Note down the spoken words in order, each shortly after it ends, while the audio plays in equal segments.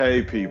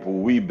Hey people,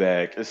 we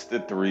back. It's the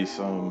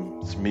threesome.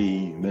 It's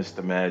me,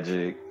 Mr.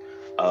 Magic,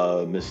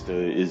 Mr.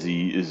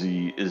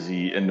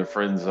 Izzy in the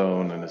friend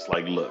zone, and it's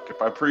like, look,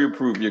 if I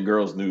pre-approve your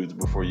girl's nudes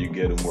before you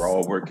get them, we're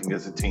all working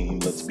as a team.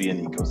 Let's be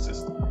an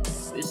ecosystem.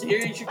 This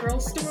here is your girl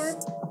store.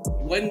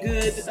 One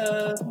good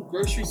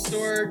grocery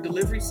store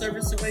delivery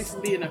service away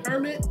from being a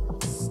hermit.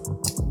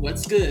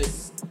 What's good?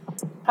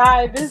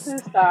 Hi, this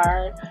is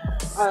Star,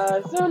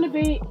 soon to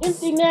be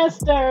empty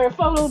nester,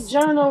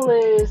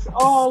 photojournalist,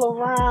 all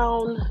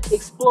around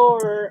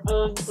explorer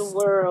of the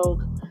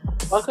world.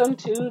 Welcome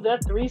to the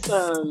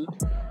threesome.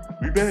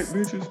 We back,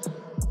 bitches.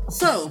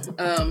 So,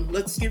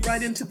 let's get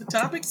right into the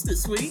topics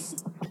this week.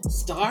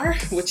 Star,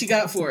 what you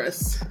got for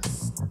us?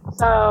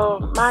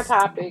 So, my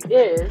topic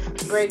is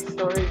great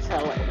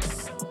storytelling.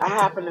 I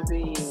happen to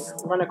be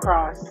run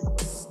across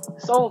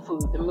Soul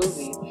Food, the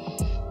movie,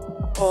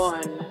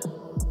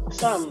 on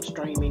some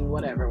streaming,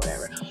 whatever.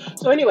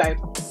 So anyway,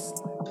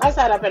 I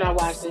sat up and I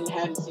watched it and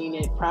hadn't seen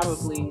it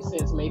probably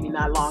since maybe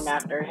not long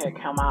after it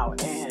had come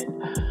out.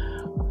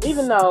 And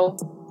even though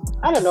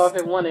I don't know if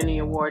it won any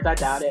awards, I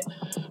doubt it.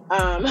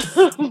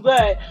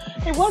 But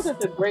it wasn't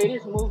the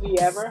greatest movie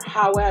ever.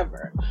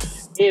 However,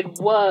 it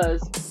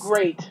was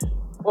great,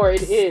 or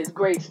it is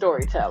great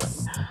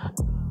storytelling.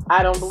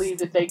 I don't believe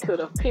that they could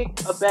have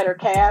picked a better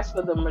cast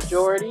for the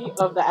majority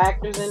of the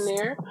actors in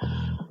there.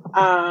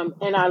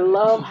 And I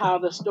love how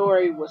the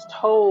story was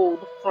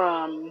told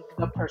from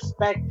the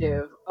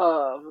perspective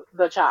of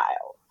the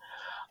child.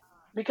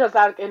 Because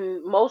like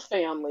in most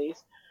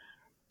families,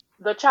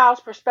 the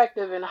child's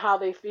perspective and how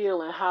they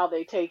feel and how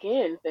they take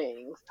in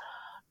things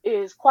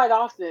is quite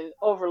often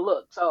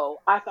overlooked. So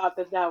I thought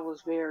that that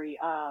was very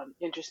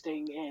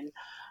interesting and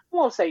I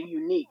won't say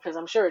unique because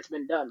I'm sure it's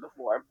been done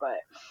before, but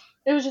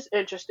it was just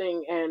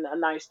interesting and a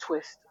nice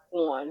twist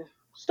on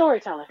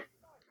storytelling.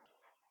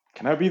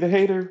 Can I be the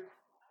hater?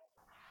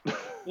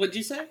 What'd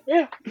you say?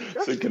 Yeah,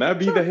 sure, So can I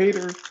be the sure,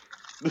 hater?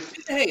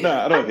 Hey,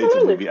 Nah, I don't hate the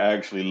absolutely. movie. I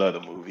actually love the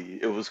movie.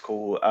 It was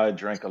cool. I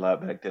drank a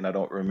lot back then. I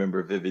don't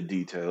remember vivid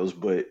details,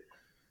 but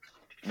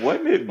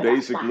wasn't it And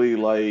that's fine. basically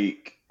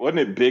like wasn't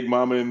it Big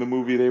Mama in the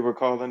movie they were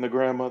calling the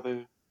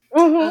grandmother?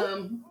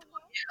 Mm-hmm.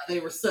 they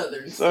were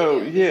Southern, so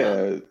So yeah, Big Mama.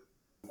 yeah,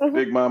 Mm-hmm.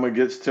 Big Mama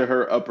gets to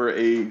her upper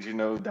age,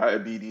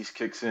 diabetes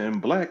kicks in,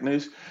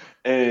 blackness,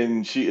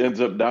 and she ends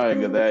up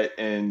dying of Mm-hmm. that.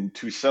 And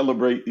to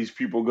celebrate, these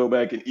people go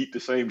back and eat the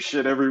same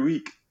shit every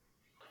week.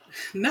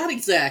 Not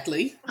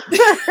exactly.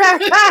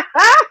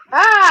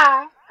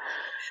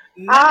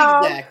 Not um,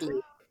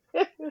 exactly.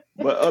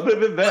 But other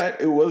than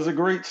that, it was a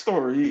great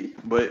story,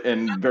 but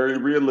and very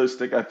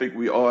realistic. I think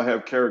we all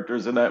have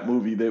characters in that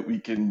movie that we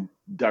can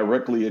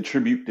directly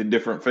attribute to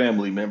different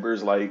family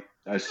members. Like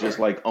that's just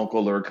Sure. like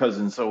uncle or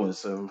cousin so and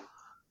so,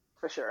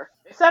 for sure.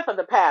 Except for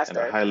the and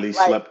a pastor. highly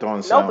Like, slept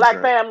on no black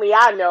soundtrack. family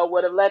I know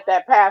would have let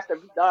that pastor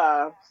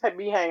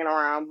be hanging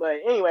around. But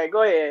anyway,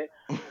 go ahead.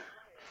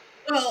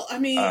 Well, I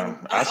mean, I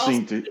I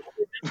also seen it.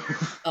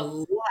 a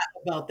lot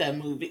about that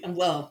movie.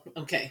 Well,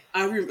 okay,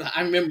 I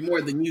remember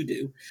more than you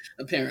do,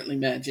 apparently,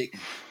 Magic,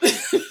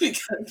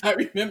 because I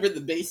remember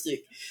the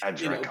basic, I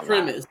drank a lot.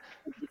 premise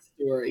of the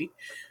story.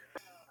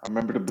 I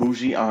remember the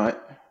bougie aunt.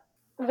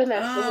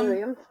 Vanessa Um,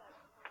 Williams.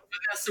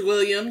 Vanessa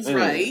Williams, Yeah.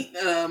 right?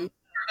 Her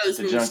The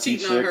husband was junkie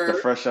cheating on chick, the her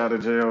fresh out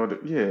of jail.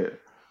 Yeah.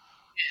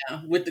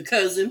 with the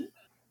cousin.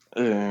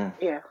 Yeah.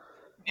 Yeah.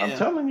 I'm Yeah,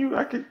 telling you,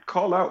 I could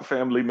call out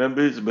family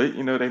members, but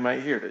they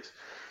might hear this.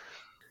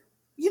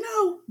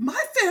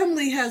 my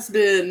family has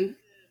been,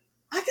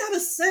 I gotta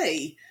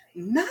say,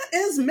 not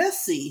as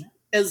messy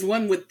as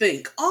one would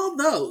think.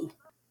 Although,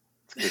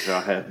 It's because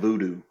y'all have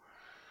voodoo.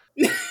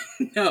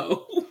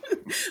 no,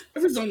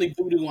 there was only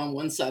voodoo on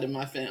one side of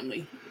my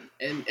family,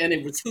 and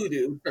it was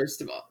hoodoo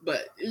first of all,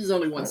 but it was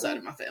only one side Oh,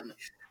 of my family.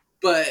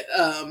 But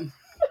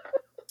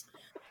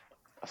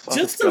I saw the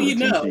just so you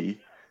skeleton know,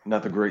 key.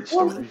 Another great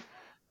well, story.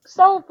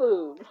 Soul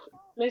Food,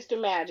 Mr.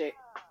 Magic.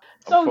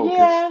 I'm So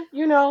focused.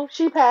 yeah,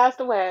 she passed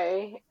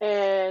away,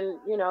 and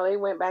they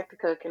went back to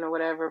cooking or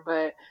whatever.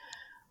 But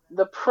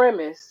the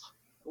premise,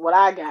 what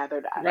I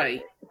gathered out of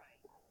right,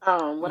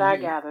 it, what I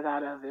hmm gathered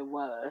out of it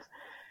was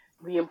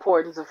the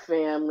importance of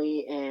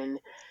family, and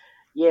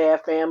yeah,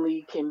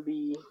 family can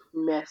be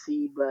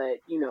messy, but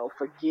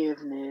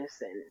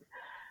forgiveness and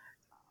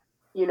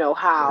Working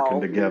how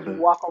when you together.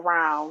 walk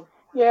around,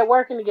 yeah,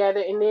 working together,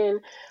 and then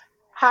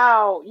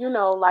how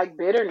like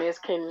bitterness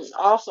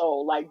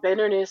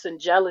and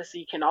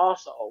jealousy can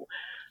also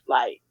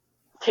like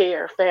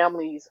tear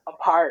families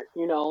apart,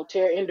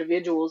 tear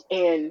individuals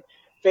and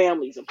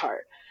families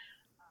apart.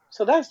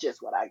 So that's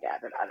just what I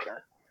gathered out of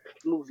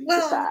the movie.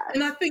 well, Besides,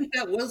 and I think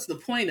that was the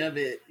point of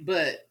it.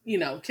 But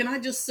can I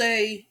just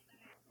say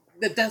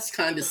that that's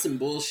kind of some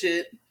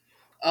bullshit,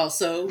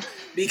 also,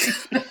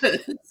 because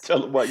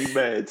Tell them why you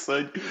mad,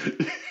 son.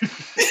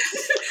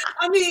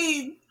 I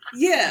mean,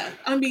 yeah.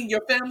 I mean,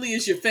 your family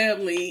is your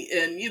family,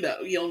 and you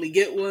only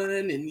get one,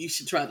 and you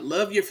should try to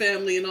love your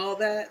family and all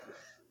that.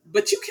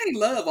 but you can't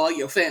love all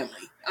your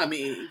family. I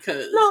mean,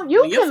 because No, you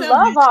when your can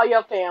love family, all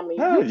your family.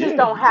 Oh You just yeah,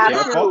 don't you have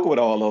can't no, fuck to. with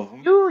all of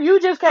them. You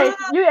just can't.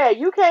 uh, Yeah,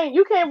 you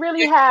can't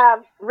really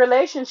have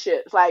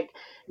relationships like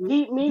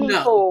deep, no,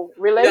 meaningful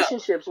no.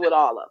 relationships with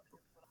all of them.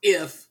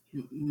 If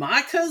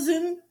my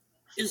cousin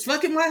is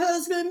fucking my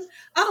husband,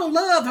 I don't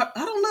love her.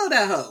 I don't love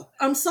that hoe.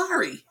 I'm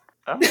sorry.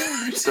 I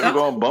mean, you still I,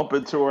 gonna bump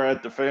into her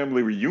at the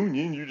family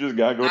reunion. You just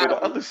gotta go to I,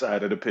 the other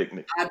side of the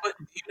picnic. but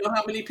you know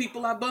how many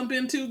people I bump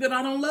into that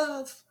I don't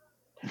love?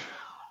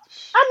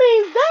 I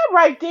mean, that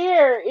right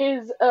there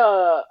is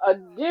a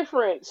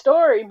different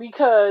story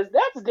because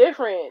that's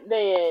different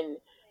than,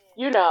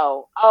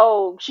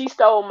 oh, she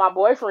stole my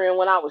boyfriend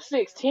when I was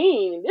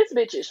 16. This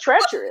bitch is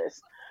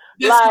treacherous.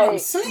 That's what I'm Like,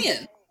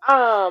 saying.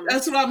 um,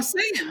 That's what I'm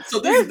saying.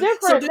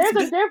 there's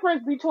a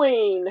difference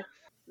between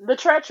the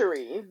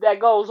treachery that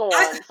goes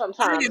I on I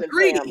sometimes in agree,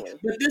 family.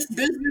 but this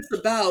business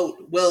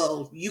about,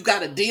 well, you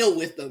got to deal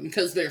with them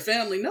because they're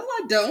family. No,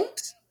 I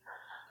don't.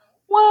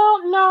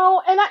 Well,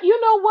 no, and you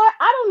know what?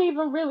 I don't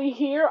even really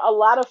hear a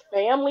lot of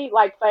family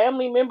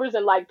members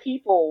and like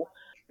people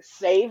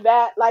say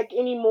that like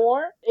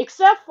anymore,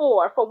 except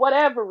for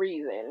whatever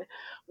reason,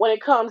 when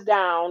it comes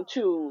down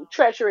to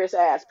treacherous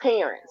ass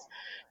parents.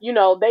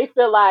 They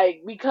feel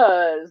like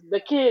because the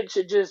kid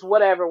should just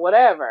whatever,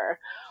 whatever,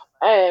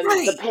 and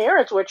the Right.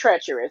 parents were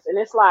treacherous, and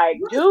it's like,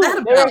 What is that dude,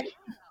 about?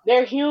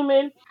 they're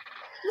human.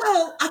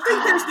 Well, I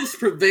think there's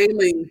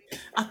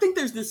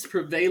this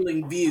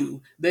prevailing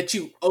view that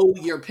you owe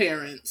your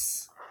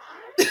parents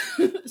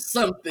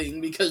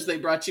something because they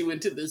brought you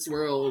into this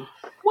world,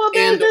 Well,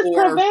 there's and this or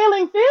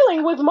prevailing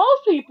feeling with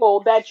most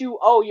people that you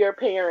owe your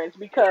parents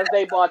because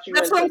they brought you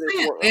that's what into I'm this saying,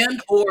 world.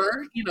 and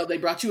or they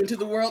brought you into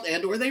the world,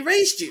 and or they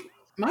raised you.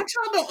 My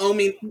child don't owe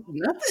me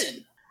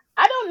nothing.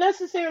 I don't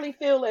necessarily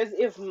feel as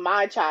if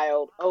my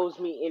child owes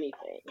me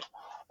anything,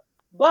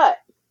 but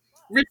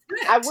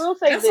I Respect. will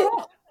say That's this,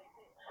 all.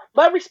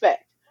 but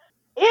respect.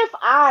 If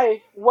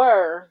I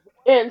were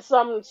in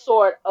some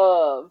sort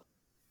of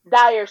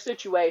dire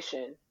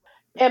situation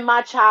and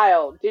my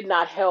child did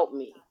not help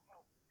me,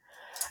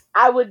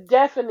 I would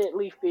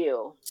definitely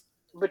feel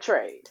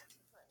betrayed.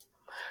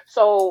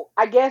 So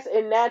I guess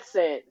in that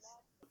sense,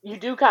 you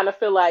do kind of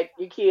feel like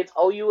your kids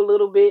owe you a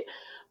little bit,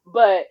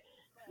 but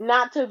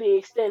not to the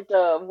extent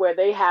of where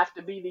they have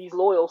to be these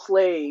loyal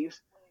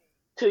slaves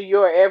to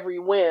your every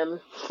whim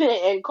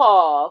and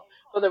call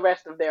for the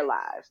rest of their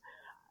lives.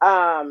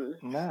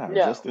 Nah, No.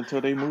 just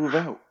until they move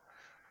out.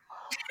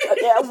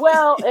 Yeah,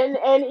 well,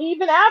 and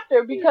even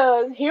after,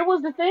 because here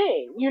was the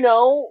thing,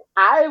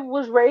 I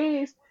was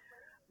raised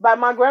by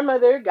my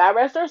grandmother, God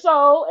rest her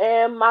soul,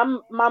 and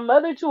my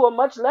mother to a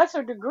much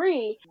lesser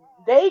degree.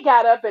 They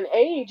got up in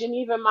age, and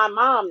even my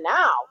mom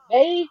now,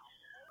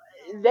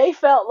 they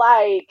felt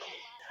like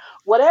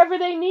whatever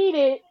they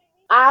needed,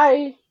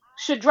 I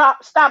should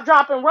stop,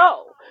 drop, and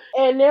roll.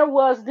 And there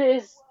was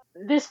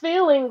this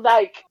feeling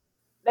like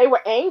they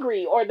were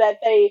angry, or that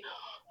they,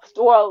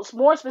 well,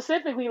 more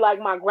specifically, like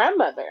my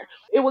grandmother,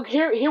 it would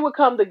here would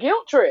come the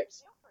guilt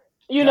trips,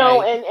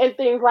 Right. and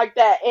things like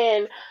that,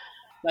 and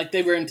Like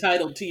they were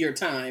entitled to your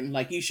time.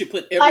 Like you should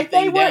put like they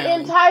everything were down.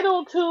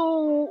 entitled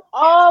to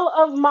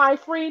all of my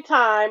free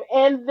time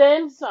and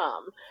then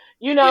some.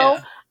 You know,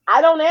 Yeah.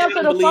 I don't And answer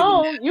I'm the believing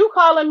phone. You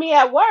calling me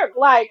at work?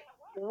 Like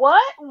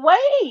what?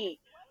 Wait.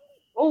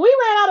 Well, we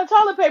ran out of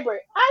toilet paper.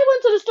 I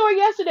went to the store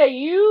yesterday.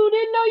 You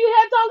didn't know you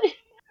had toilet.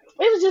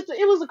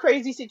 It was a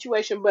crazy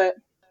situation, but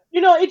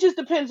it just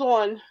depends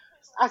on,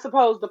 I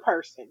suppose, the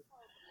person.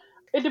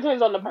 It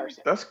depends on the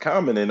person. That's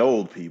common in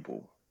old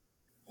people,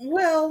 that.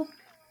 Well,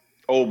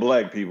 old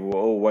black people,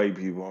 old white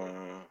people.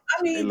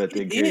 I They mean, let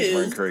their it kids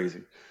run is.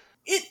 crazy.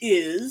 It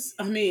is.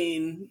 I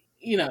mean,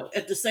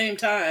 at the same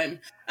time,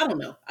 I don't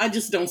know. I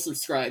just don't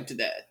subscribe to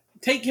that.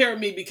 Take care of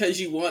me because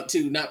you want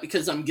to, not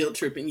because I'm guilt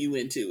tripping you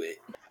into it.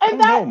 Oh And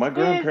that no, my is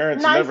grandparents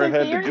nice never in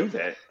had to theory. do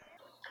that.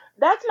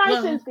 That's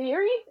nice in Well,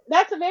 theory.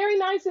 That's very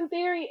nice in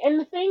theory. And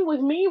the thing with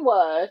me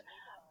was,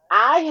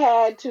 I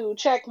had to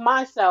check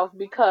myself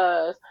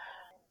because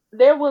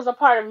there was a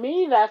part of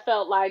me that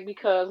felt like,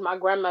 because my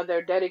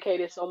grandmother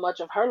dedicated so much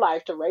of her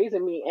life to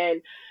raising me,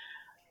 and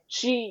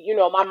she,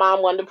 my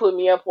mom wanted to put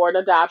me up for an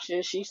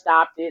adoption. She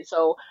stopped it.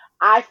 So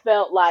I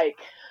felt like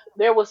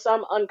there was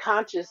some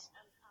unconscious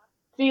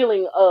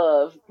feeling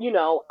of,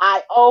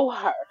 I owe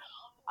her.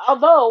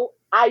 Although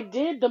I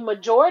did the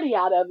majority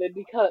out of it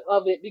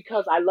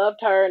because I loved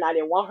her and I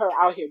didn't want her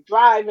out here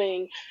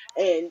driving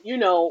and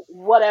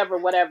whatever,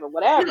 whatever,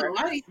 whatever.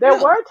 I There no,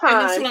 were and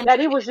that's times what I'm that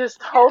it saying. was just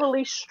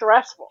totally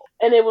stressful,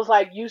 and it was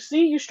like, you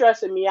see, you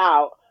stressing me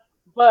out,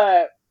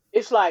 but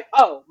it's like,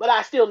 oh, but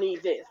I still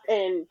need this,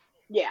 and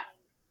yeah,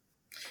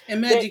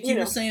 And that Magic, you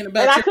were saying and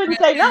about I your couldn't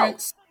say no.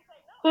 grandparents.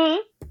 Hmm.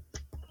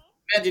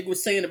 Magic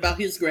was saying about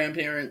his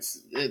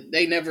grandparents.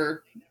 They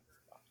never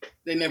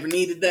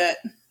needed that.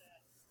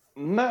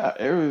 Nah,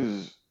 it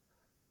was.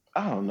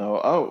 I don't know.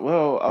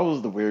 I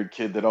was the weird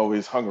kid that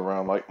always hung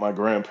around like my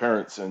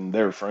grandparents and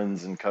their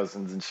friends and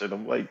cousins and shit.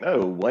 I'm like, no,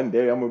 one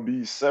day I'm gonna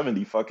be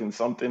 70 fucking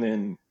something,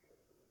 and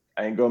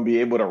I ain't gonna be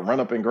able to run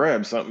up and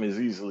grab something as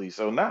easily.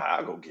 So nah,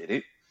 I'll go get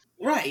it.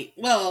 Right.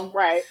 Well,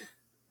 Right.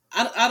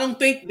 I don't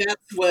think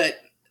that's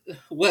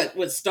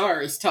what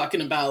Star is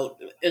talking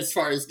about as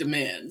far as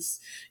demands.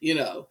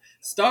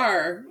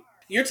 Star,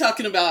 you're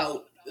talking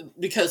about,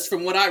 because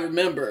from what I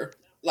remember,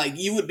 like,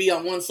 you would be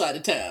on one side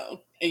of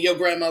town and your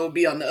grandma would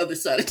be on the other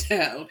side of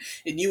town,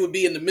 and you would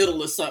be in the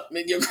middle of something,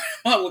 and your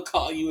grandma would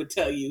call you and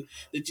tell you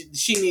that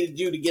she needed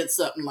you to get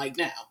something like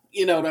now.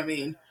 You know what I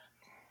mean?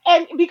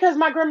 And because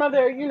my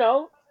grandmother,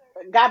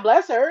 God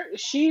bless her,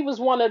 she was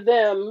one of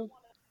them.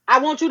 I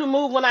want you to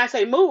move when I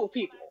say move,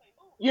 people.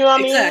 You know what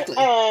I mean? Exactly.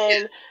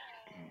 And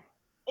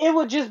it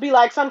would just be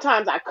like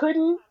sometimes I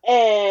couldn't,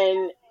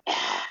 and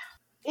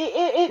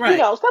Right.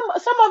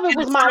 some of it And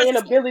was it's my stressful.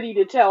 inability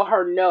to tell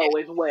her no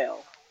as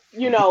well.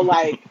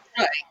 Like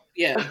Right.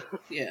 Yeah.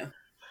 Yeah.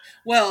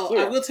 Well, you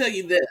I know. will tell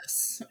you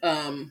this.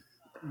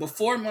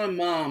 Before my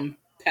mom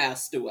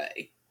passed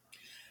away,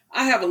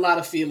 I have a lot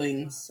of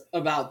feelings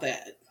about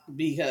that,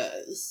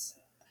 because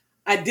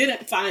I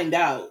didn't find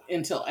out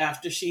until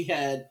after she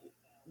had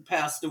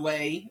passed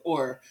away,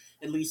 or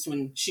at least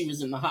when she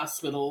was in the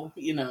hospital,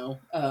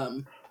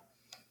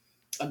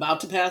 about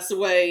to pass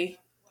away,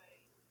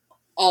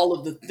 all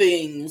of the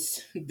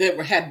things that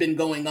had been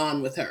going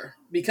on with her,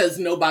 because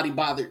nobody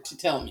bothered to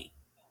tell me.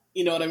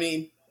 You know what I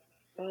mean?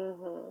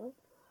 Mhm.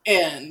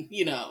 And,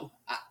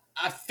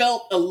 I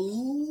felt a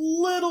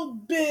little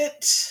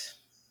bit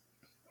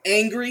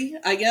angry,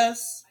 I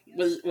guess,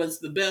 was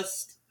the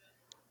best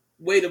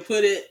way to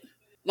put it.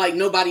 Like,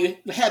 nobody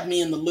had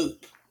me in the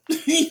loop.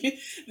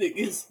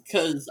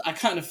 Because I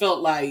kind of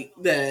felt like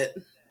that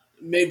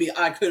maybe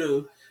I could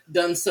have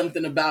done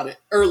something about it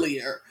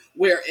earlier.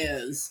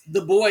 Whereas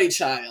the boy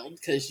child,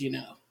 because,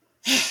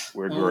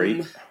 We're um,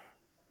 great.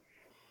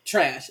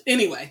 trash.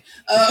 Anyway,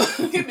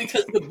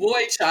 because the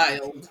boy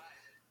child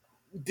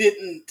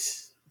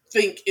didn't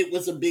think it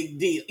was a big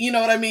deal. You know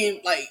what I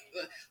mean?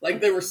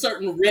 Like there were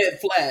certain red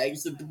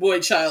flags that the boy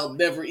child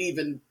never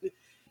even.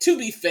 To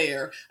be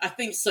fair, I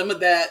think some of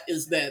that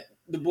is that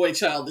the boy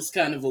child is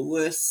kind of a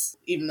wuss,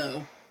 even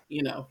though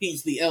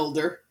he's the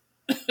elder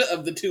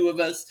of the two of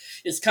us.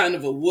 Is kind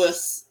of a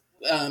wuss,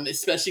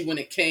 especially when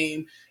it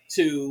came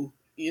to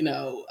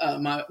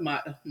my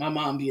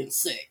mom being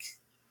sick.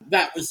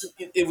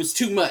 It was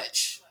too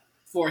much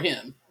for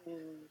him.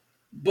 Mm.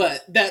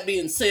 But that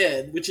being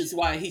said, which is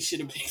why he should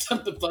have picked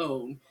up the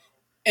phone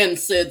and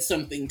said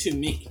something to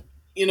me.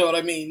 You know what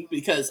I mean?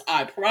 Because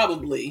I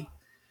probably,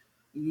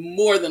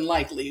 more than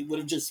likely, would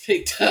have just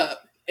picked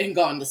up and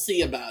gone to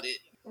see about it.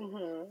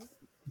 Mhm.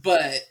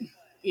 But,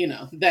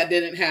 that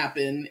didn't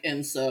happen.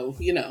 And so,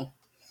 can't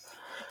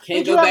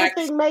Did go you ever back.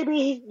 think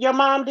maybe your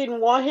mom didn't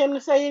want him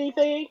to say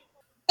anything?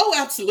 Oh,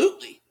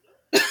 absolutely.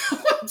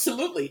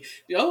 Absolutely.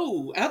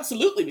 Oh,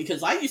 absolutely.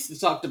 Because I used to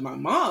talk to my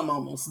mom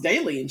almost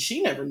daily and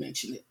she never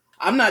mentioned it.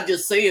 I'm not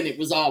just saying it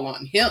was all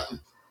on him.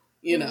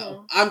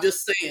 Mhm. I'm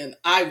just saying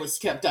I was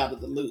kept out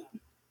of the loop.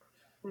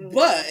 Mhm.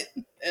 But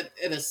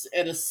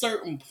at a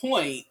certain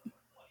point,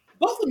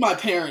 both of my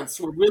parents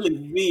were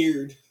really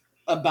weird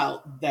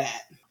about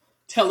that,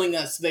 telling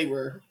us they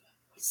were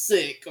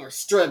sick or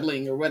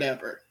struggling or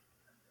whatever.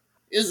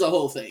 Is a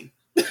whole thing.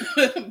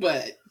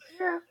 but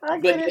Yeah, I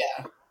but get it.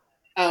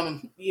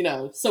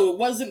 yeah, so it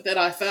wasn't that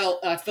I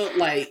felt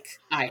like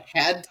I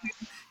had to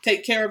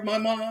take care of my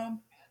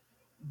mom,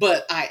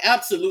 but I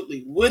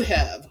absolutely would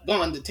have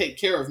gone to take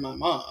care of my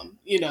mom,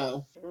 Yeah,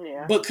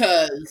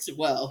 because,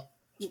 well,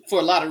 for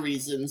a lot of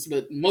reasons,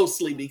 but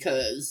mostly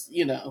because,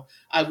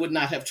 I would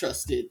not have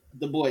trusted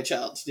the boy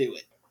child to do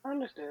it.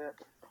 understood.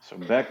 So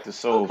back to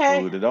soul Okay.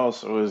 food. It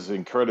also is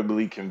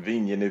incredibly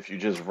convenient if you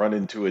just run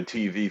into a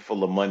TV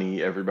full of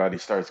money, everybody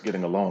starts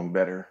getting along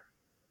better.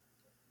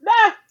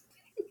 Nah.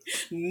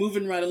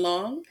 Moving right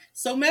along.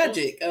 So, Mm.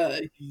 Magic,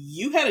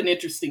 you had an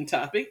interesting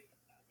topic.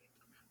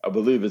 I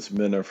believe it's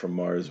Men Are From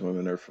Mars,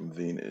 Women Are From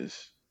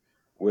Venus,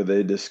 where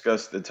they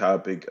discuss the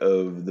topic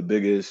of the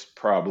biggest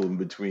problem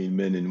between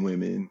men and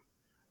women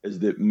is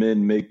that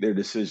men make their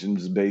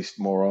decisions based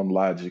more on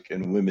logic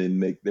and women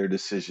make their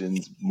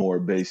decisions more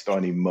based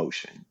on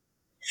emotion.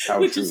 How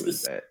Which is true the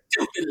is that?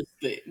 stupidest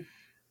thing.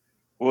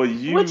 Well,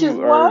 Which is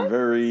you are what?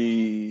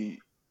 very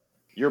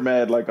you're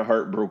mad like a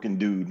heartbroken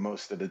dude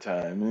most of the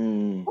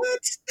time. What?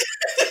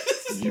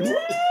 You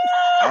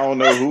I don't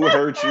know who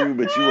hurt you,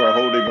 but you are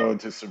holding on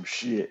to some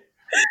shit.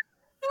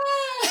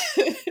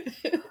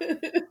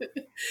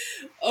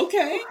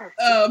 Okay.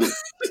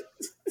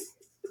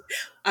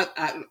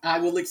 Okay. I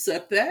will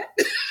accept that.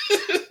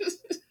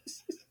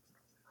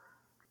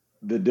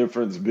 The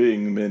difference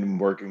being men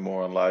working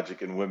more on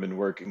logic and women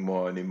working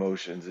more on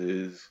emotions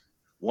is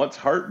once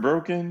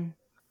heartbroken,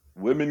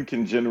 women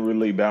can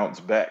generally bounce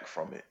back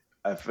from it.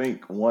 I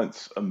think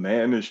once a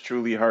man is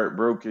truly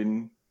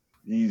heartbroken,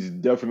 he's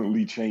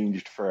definitely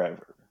changed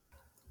forever.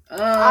 Um,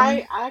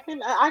 I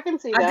can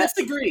see I that.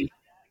 disagree.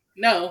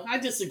 No, I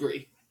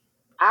disagree.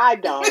 I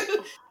don't.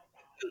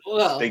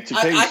 Well, State your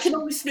I case. can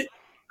only speak.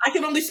 I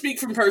can only speak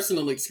from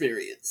personal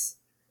experience,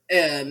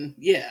 and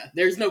yeah,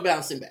 there's no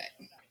bouncing back.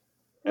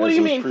 What do As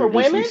you was mean for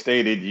women? previously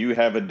stated, you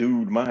have a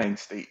dude mind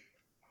state.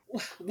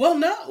 Well,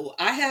 no,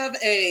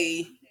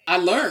 I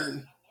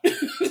learn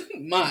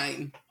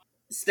mind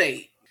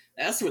state.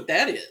 That's what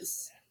that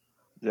is.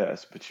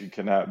 Yes, but you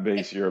cannot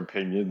base your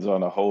opinions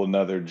on a whole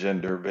nother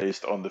gender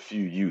based on the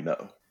few you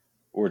know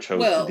or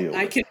chose to Well, deal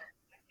with.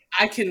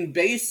 I can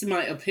base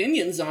my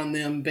opinions on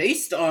them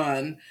based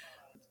on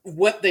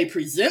what they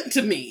present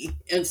to me.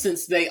 And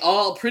since they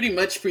all pretty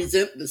much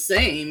present the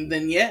same,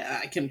 then yeah,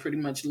 I can pretty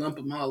much lump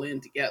them all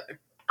in together.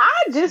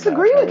 I That's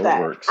not disagree with how it that.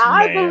 works, I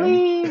ma'am.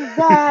 believe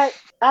that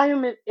I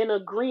am in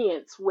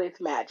agreement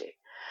with Magic.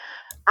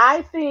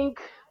 I think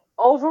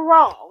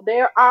overall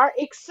there are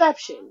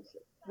exceptions.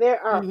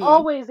 There are Hmm.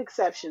 always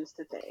exceptions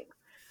to things.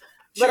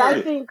 But I Sure.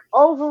 Right. think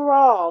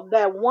overall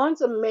that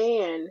once a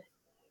man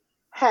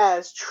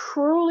has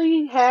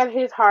truly had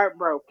his heart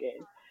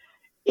broken,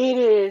 it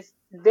is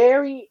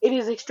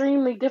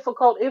extremely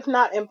difficult, if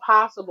not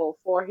impossible,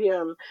 for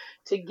him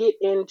to get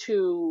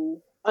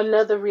into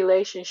another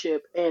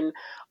relationship and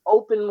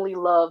openly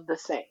love the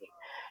same.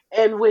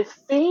 And with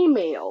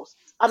females,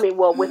 I mean,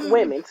 well, with Mm.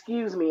 women,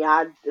 excuse me,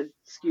 I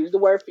excuse the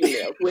word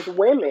females. With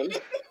women,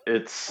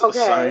 It's a okay,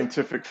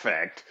 scientific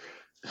fact.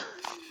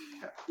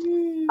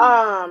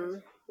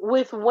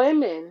 with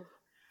women,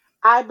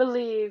 I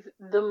believe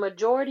the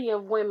majority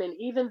of women,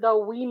 even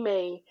though we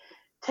may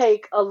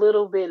take a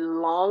little bit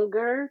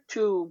longer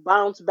to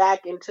bounce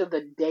back into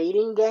the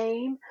dating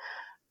game,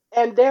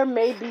 and there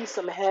may be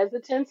some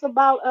hesitance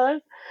about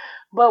us,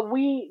 but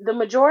the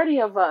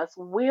majority of us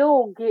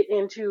will get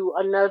into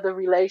another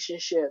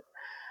relationship.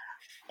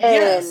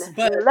 And Yes,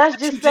 but let's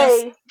what you just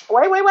just say,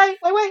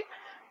 wait.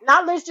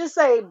 Not let's just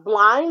say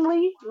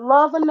blindly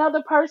love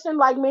another person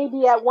like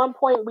maybe at one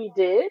point we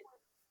did.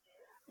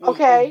 mm-mm.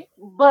 Okay,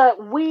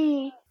 but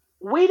we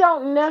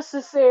don't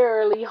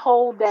necessarily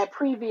hold that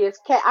previous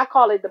cat. I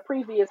call it the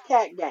previous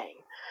cat game.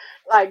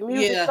 Like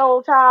Music Yeah,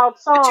 Soul Child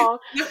what you song,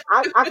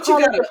 I what you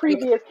call it got the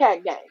previous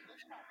cat game.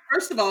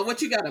 first of all,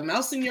 what you got a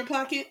mouse in your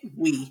pocket?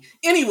 We.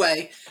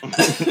 Anyway,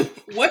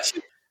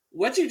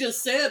 what you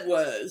just said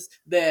was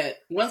that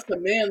once a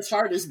man's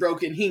heart is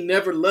broken, he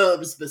never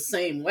loves the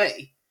same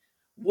way.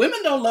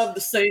 Women don't love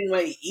the same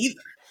way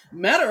either.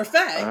 Matter of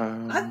fact,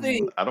 I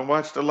think I don't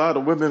watch a lot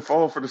of women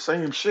fall for the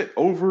same shit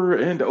over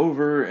and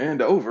over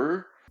and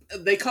over.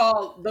 they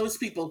call those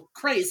people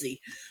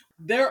crazy.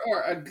 There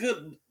are a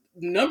good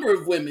number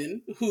of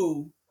women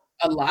who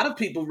a lot of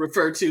people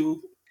refer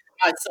to,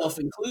 myself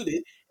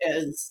included,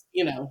 as,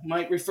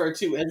 might refer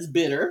to as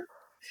bitter.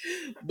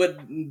 But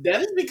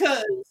that is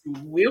because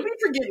we'll be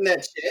forgetting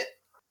that shit.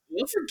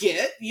 We'll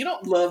forget. You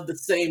don't love the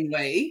same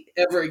way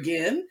ever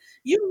again.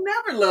 You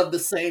never love the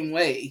same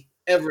way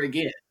ever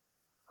again.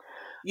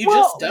 You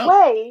just Well, don't.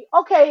 wait.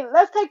 Okay,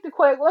 let's take the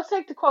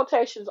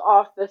quotations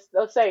off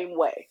the same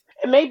way.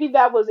 And maybe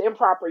that was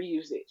improper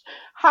usage.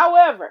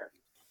 However,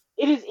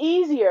 it is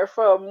easier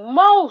for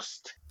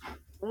most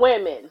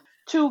women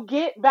to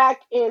get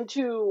back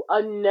into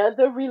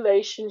another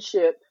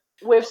relationship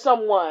with Well,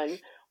 someone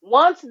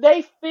once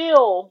they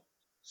feel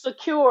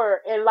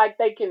secure and like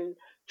they can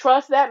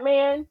trust that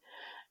man,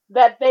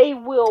 that they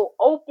will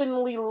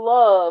openly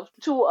love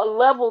to a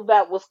level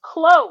that was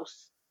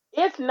close,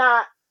 if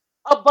not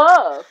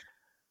above,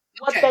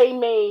 what okay. they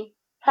may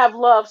have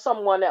loved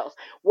someone else.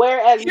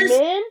 Whereas Here's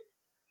men,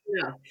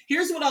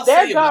 here's what I'll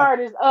their say about guard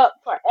is up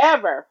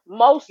forever.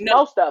 no,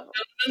 Most of them.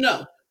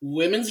 no.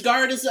 Women's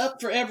guard is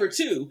up forever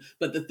too.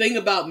 But the thing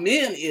about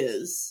men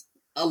is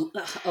a,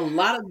 a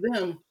lot of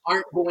them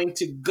aren't going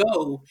to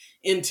go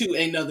into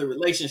another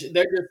relationship.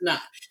 They're just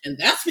not. And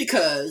that's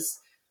because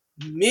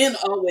men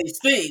always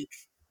think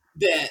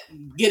that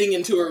getting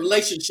into a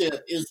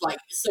relationship is like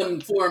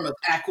some form of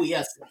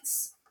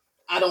acquiescence.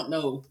 I don't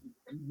know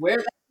where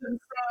that comes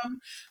from,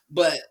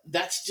 but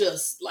that's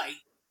just like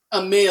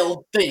a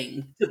male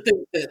thing to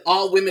think that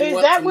all women Is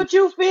want that from what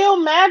you feel,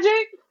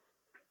 Magic?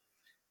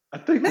 I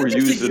think we're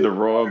Magic's a using huge the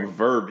wrong word.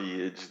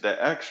 verbiage.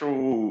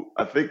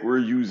 I think we're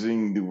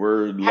using the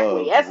word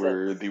love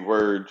where Acquiescence. the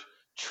word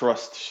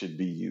trust should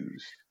be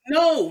used.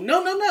 No.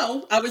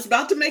 I was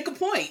about to make a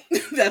point.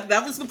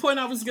 that was the point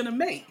I was going to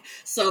make.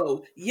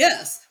 So,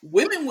 yes,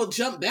 women will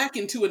jump back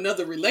into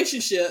another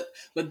relationship,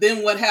 but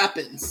then what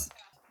happens?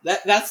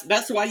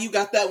 That's why you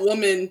got that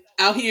woman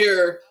out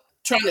here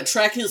trying to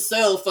track his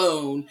cell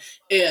phone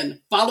and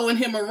following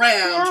him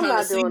See, around I'm trying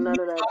to not see doing who none he's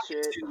of that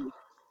shit. talking to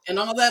and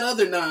all that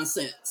other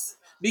nonsense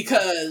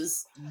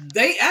because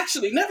they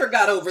actually never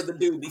got over the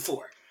dude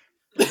before.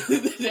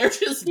 They're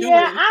just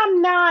Yeah, doing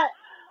I'm not.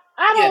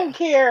 I yeah. don't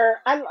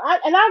care. And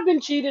I've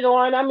been cheated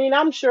on. I mean,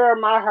 I'm sure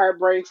my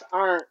heartbreaks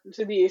aren't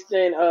to the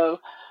extent of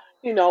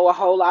a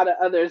whole lot of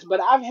others,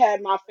 but I've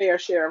had my fair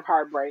share of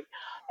heartbreak,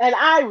 and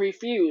I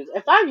refuse.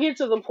 If I get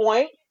to the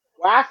point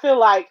where I feel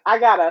like I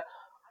gotta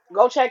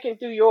go checking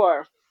through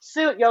your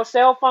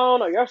cell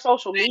phone or your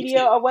social Thank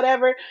media you. or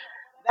whatever,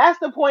 that's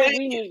the point Thank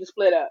we you. need to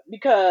split up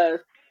because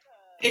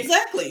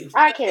Exactly.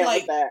 I can't with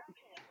Like, that.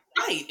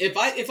 right.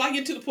 If I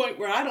get to the point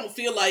where I don't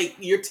feel like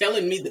you're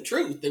telling me the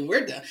truth, then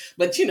we're done.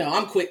 But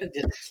I'm quick.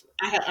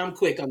 I'm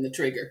quick on the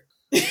trigger.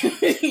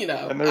 You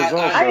know, And there's I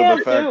also the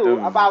am fact too of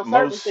about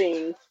certain most,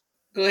 things.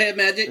 go ahead,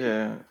 Magic.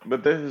 yeah,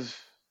 but there's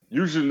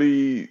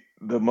usually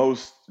the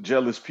most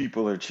jealous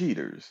people are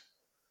cheaters.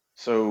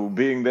 So,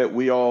 being that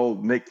we all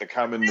make the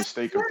common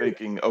mistake of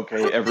thinking,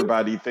 I okay, don't think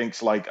everybody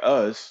thinks like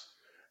us,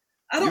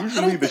 I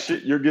usually don't the think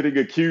shit you're getting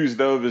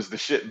accused of is the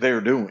shit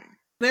they're doing.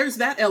 there's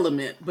that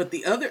element, but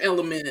the other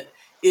element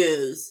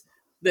is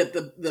that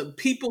the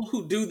people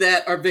who do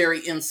that are very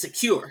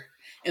insecure.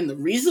 And the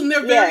reason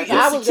they're very Yes,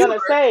 I was insecure gonna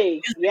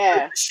say, is because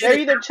yeah, the shit they're has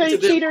either happened to them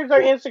cheaters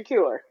or before.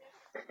 insecure.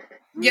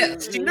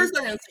 Yes, Hmm. cheaters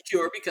are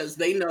insecure because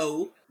they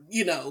know,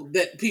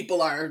 that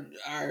people are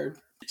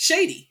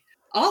shady.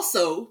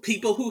 Also,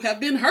 people who have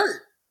been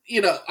hurt,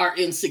 are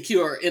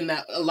insecure in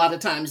that a lot of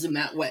times in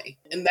that way.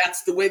 And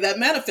that's the way that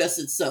manifests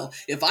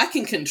itself. If I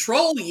can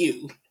control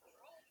you,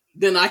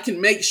 then I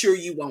can make sure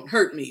you won't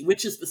hurt me,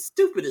 which is the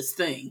stupidest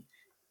thing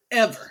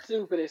ever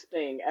Stupidest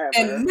thing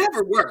and ever,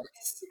 never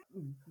works.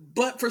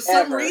 But for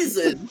some ever. I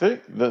used to reason,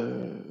 think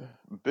the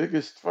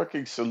biggest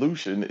fucking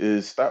solution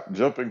is stop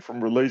jumping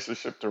from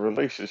relationship to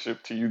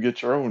relationship till you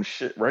get your own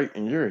shit right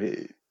in your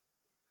head.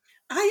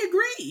 I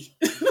agree.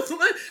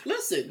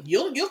 Listen,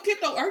 you'll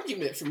get no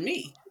argument from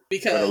me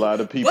But a because,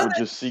 lot of but people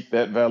just seek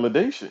that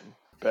validation.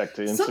 Back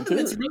to something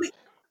that's insecurity. really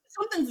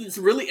something that's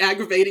really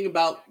aggravating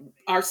about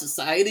our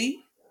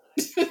society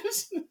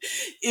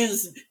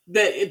is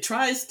that it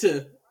tries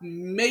to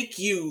make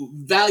you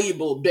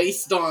valuable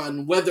based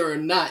on whether or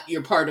not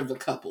you're part of a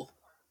couple.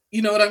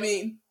 You know what I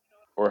mean?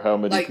 Or how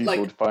many Like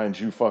people find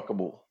you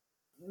fuckable.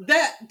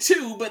 that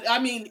too, but I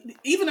mean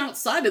even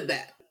outside of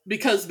that,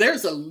 because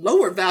there's a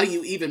lower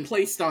value even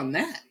placed on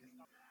that,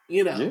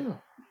 you know, Yeah.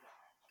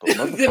 But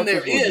than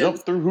there motherfuckers will is.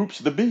 jump through hoops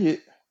to be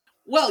it.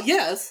 Well,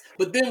 yes,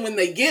 but then when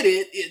they get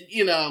it,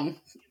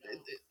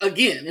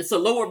 again, it's a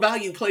lower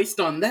value placed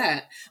on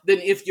that than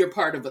if you're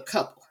part of a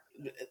couple.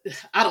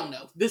 I don't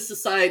know. This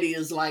society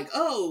is like,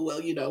 oh,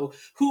 well,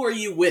 who are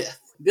you with?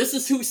 This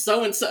is who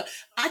so and so.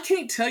 I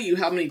can't tell you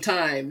how many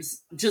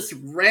times just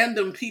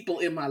random people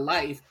in my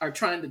life are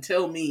trying to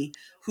tell me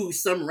who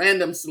some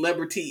random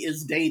celebrity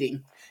is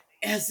dating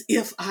as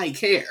if I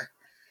care.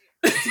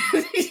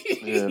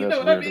 Yeah, You know that's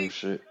what I weirdo mean?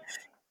 shit.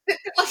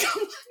 Like,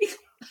 I'm like,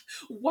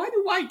 why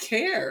do I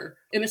care?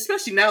 And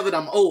especially now that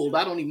I'm old,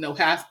 I don't even know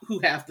who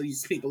half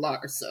these people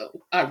are.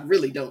 So I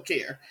really don't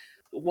care.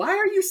 Why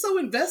are you so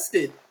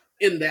invested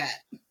in that?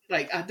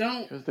 Like, I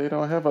don't, Because they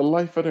don't have a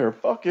life of their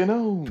fucking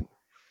own.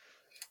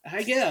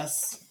 I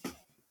guess.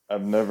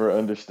 I've never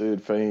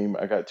understood fame.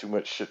 I got too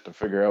much shit to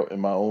figure out in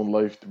my own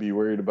life to be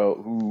worried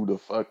about who the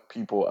fuck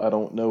people I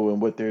don't know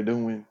and what they're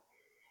doing.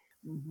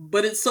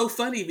 But it's so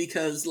funny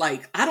because,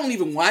 like, I don't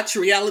even watch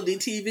reality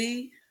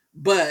TV,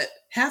 but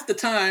half the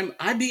time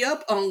I be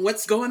up on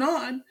what's going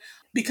on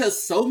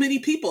because so many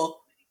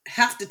people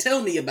have to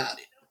tell me about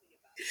it.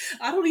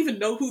 I don't even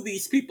know who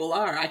these people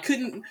are. I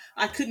couldn't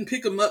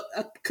pick them up.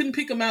 I couldn't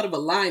pick them out of a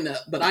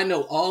lineup, but I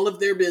know all of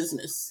their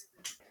business.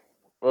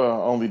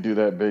 Well, I only do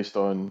that based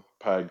on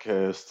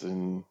podcasts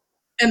and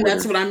And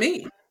that's Twitter. what I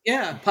mean.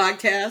 Yeah,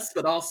 podcasts,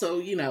 but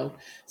also,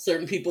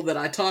 certain people that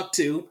I talk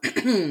to.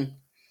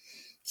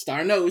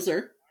 Star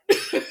Noser.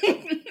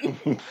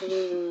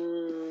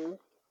 Mm,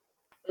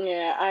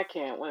 yeah, I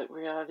can't with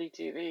reality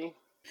TV.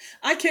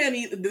 I can't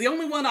either. The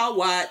only one I'll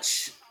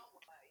watch,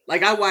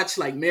 like I watch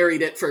like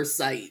Married at First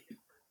Sight,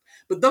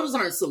 but those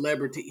aren't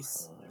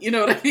celebrities. You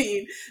know what I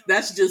mean?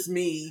 That's just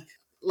me.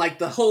 Like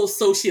the whole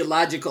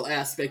sociological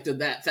aspect of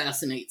that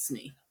fascinates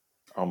me.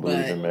 I don't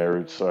believe But in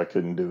marriage, Mm, so I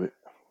couldn't do it.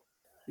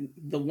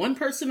 the one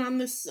person on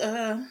this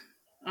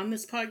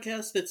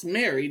podcast that's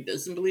married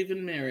doesn't believe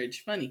in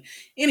marriage. Funny.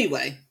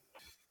 Anyway,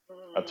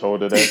 I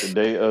told her mm, that the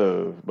day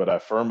of, but I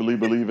firmly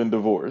believe in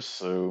divorce,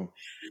 so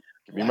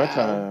give me my wow,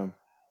 time.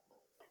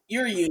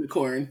 you're a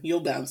unicorn.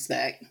 You'll bounce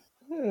back.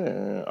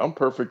 Yeah, I'm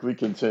perfectly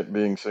content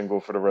being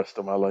single for the rest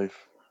of my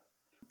life.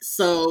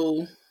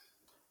 So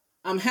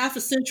I'm half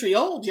a century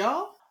old,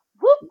 y'all.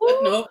 whoop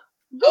What? whoop No.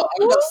 Oh, whoop I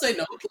was about whoop. to say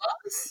no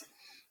applause.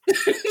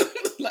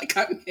 Like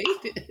I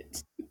made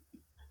it.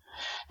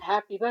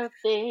 Happy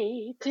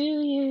birthday to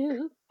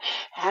you.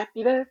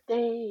 Happy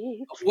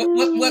birthday to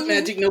What you.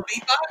 magic? No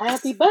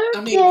Happy beatbox?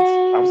 I mean,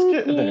 I was birthday,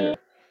 getting dear. there.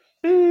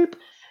 Beep.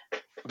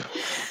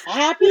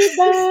 Happy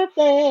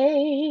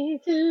birthday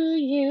to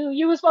you.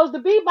 You were supposed to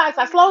beatbox.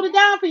 I slowed it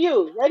down for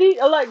you. Ready?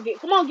 Look,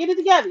 come on, get it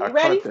together. I You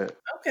ready? caught that.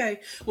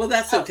 okay. Well,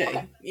 that's Oh, okay.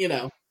 okay.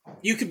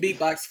 You can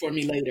beatbox for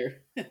me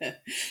later.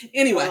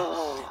 Anyway,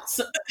 Oh.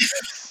 so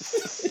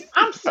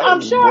That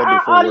I'm was sure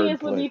our wonderful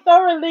audience would wordplay. be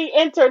thoroughly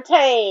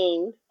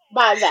entertained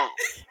by that.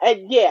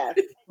 And yeah,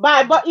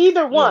 by but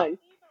either Yeah, one,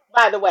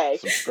 by the way.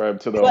 subscribe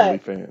to the But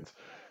OnlyFans.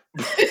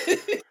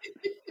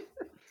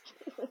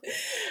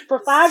 for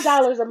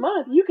 $5 a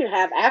month, you can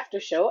have after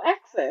show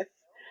access.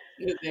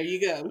 there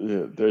you go.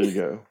 Yeah, there you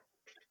go.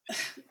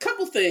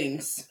 Couple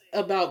things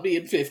about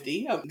being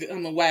 50.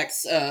 I'm a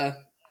wax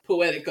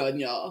poetic on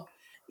y'all.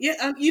 Yeah,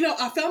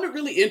 I found it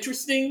really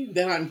interesting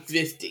that I'm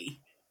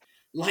 50.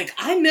 Like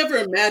I never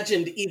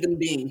imagined even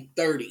being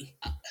 30.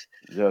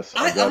 Yes,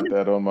 I I got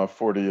that on my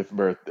 40th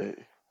birthday.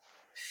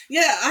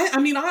 Yeah, I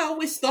mean, I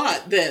always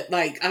thought that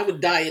like I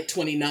would die at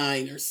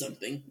 29 or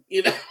something,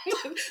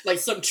 like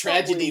some Probably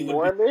tragedy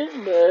morbid,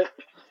 but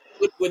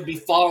would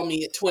befall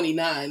me at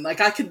 29.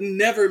 Like I could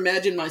never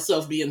imagine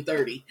myself being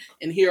 30,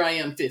 and here I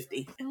am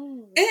 50.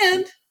 mm,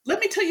 And let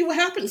me tell you what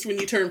happens when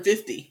you turn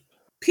 50.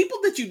 People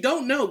that you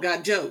don't know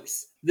got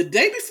jokes. The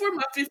day before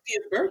my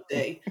 50th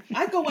birthday,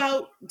 I go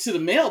out to the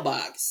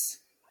mailbox.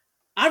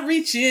 I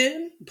reach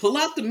in, pull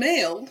out the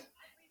mail,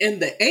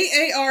 and the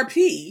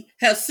AARP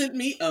has sent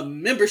me a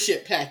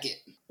membership packet.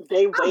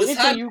 they I was waited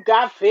till hot. you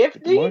got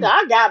Get 50. the money.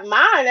 I got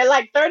mine at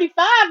like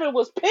 35 and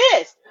was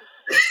pissed.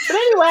 But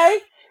anyway,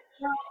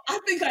 I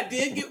think I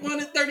did get one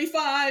at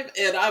 35,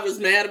 and I was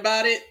mad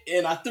about it,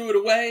 and I threw it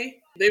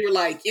away. They were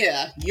like,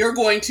 "Yeah, you're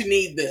going to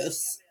need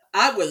this."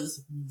 I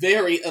was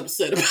very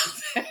upset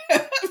about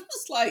that. I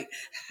was like,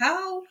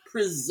 "How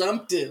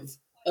presumptive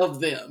of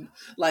them!"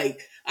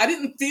 Like, I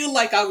didn't feel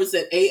like I was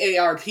at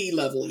AARP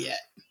level yet,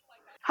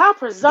 how but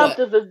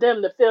presumptive of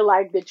them to feel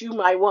like that you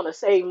might want to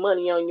save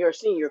money on your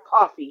senior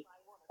coffee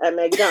at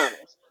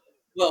McDonald's.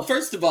 well,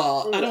 first of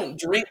all, I Anyway, don't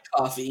drink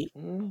coffee.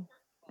 Mm,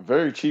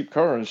 very cheap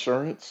car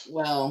insurance.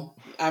 Well,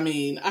 I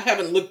mean, I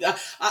haven't looked.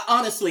 I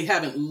honestly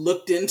haven't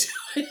looked into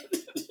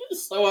it,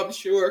 so I'm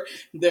sure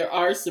there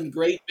are some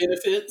great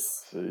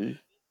benefits. See,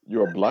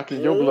 you are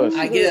blocking your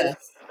I blessings.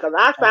 guess. Because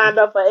I Um, signed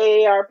up for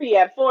AARP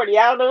at 40.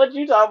 I don't know what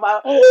you talking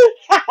about.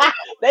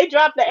 They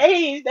dropped the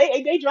age.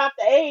 They dropped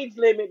the age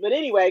limit. But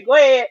anyway, go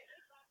ahead.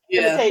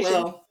 yeah.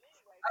 Limitation. Well,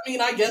 I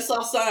mean, I guess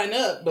I'll sign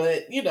up,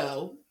 but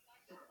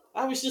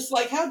I was just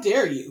like, how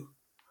dare you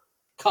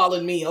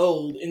calling me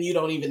old and you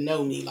don't even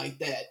know me like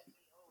that?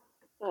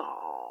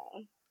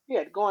 Oh, you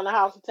had to go in the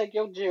house and take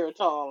your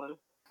Geritol and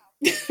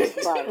think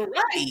about it.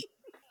 Right.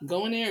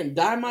 Go in there and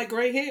dye my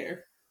gray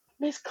hair.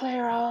 Miss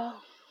Clara,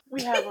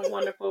 we have a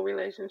wonderful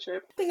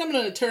relationship. I think I'm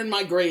gonna turn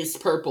my grays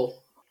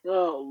purple.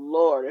 Oh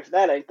Lord, if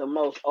that ain't the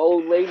most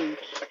old lady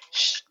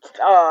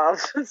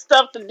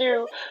stuff to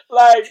do,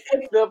 like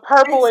the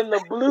purple and the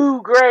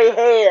blue gray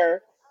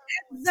hair.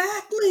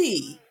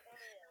 Exactly.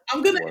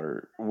 I'm gonna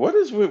Word. What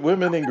is with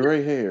women in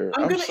gray hair?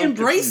 I'm I'm gonna so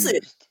embrace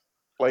it. confused.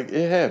 Like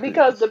it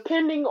Because happens.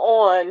 depending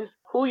on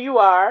who you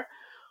are,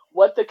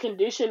 what the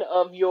condition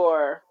of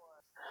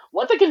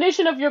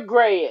your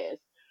gray is,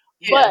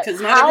 Yeah, but because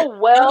how not all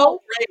well.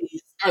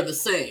 grays are the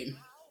same.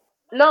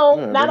 No,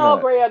 No, they're not all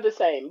not. gray are the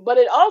same, but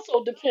it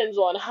also depends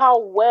on how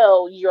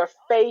well your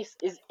face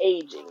is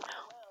aging.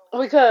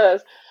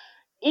 Because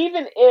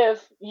even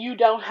if you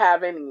don't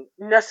have any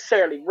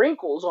necessarily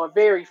wrinkles or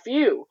very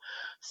few,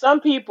 some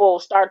people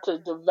start to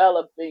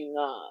developing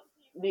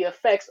the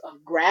effects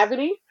of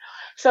gravity.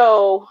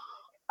 So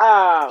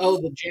Oh,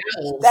 um, the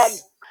that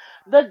gels.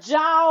 the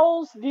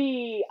jowls,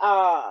 the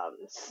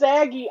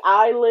saggy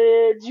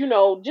eyelids,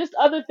 just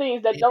other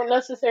things that Yeah. don't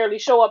necessarily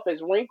show up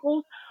as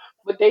wrinkles,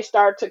 but they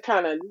start to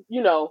kind of,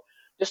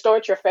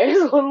 distort your face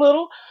a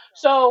little.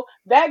 So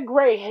that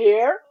gray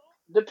hair,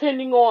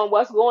 depending on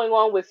what's going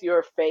on with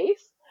your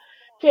face,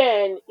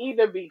 can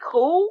either be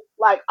cool,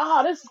 like,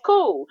 oh, this is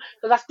cool,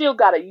 because I still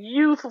got a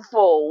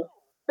youthful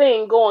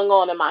thing going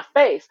on in my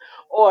face,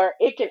 or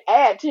it can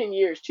add 10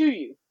 years to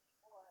you.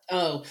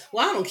 Oh,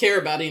 well, I don't care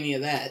about any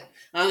of that,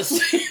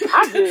 honestly.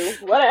 I do,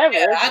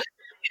 Yeah, whatever.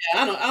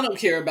 I don't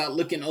care about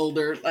looking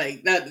older.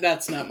 Like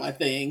that's not my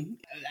thing.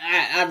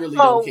 I really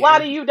don't So why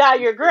care. do you dye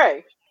your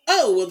gray?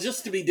 Oh, well,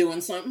 just to be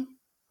doing something.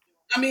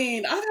 I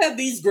mean, I've had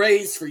these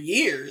grays for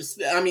years.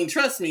 I mean,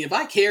 trust me, if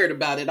I cared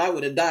about it, I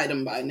would have dyed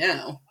them by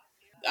now.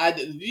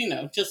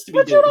 Just to be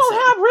But you doing don't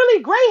something. have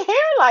really gray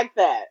hair like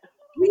that.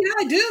 Yeah,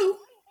 I do.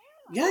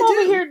 Yeah, I'm I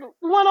over do. here,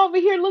 one over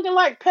here looking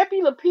like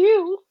Pepe Le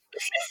Pew.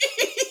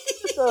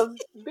 With a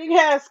big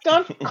ass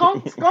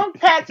skunk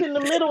patch in the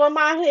middle of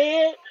my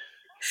head.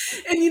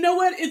 And you know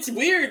what? It's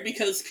weird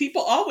because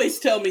people always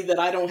tell me that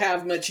I don't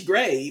have much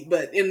gray,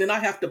 and then I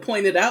have to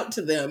point it out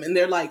to them, and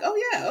they're like, "Oh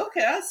yeah,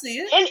 okay, I see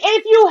it." And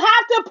if you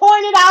have to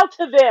point it out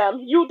to them,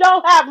 you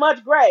don't have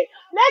much gray.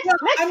 Next Well,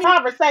 I next mean,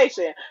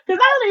 conversation. Because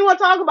I don't even want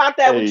to talk about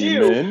that with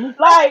you. Amen.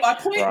 Like, my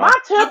Right.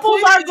 I temples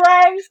pointed are it.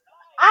 gray.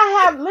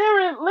 I have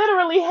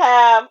literally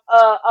have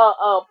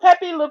a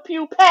Pepe Le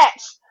Pew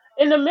patch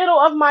in the middle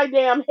of my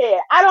damn head.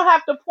 I don't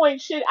have to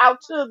point shit out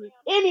to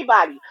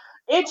anybody.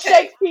 It Okay,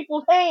 shakes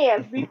people's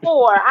hands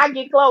before I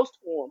get close to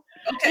them.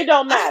 okay. It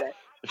don't I have matter.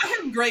 I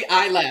have gray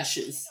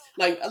eyelashes.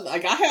 Like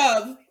I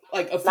have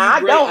like a Now few I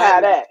gray don't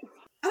have eyelashes. that.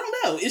 I don't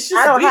know. It's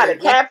I just don't have the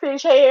weird. Like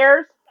catfish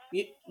hairs.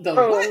 the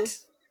Um, what?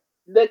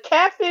 the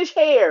catfish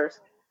hairs,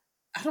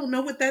 I don't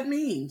know what that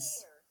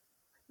means.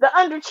 the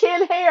under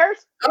chin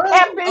hairs, the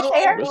catfish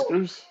hairs. Oh.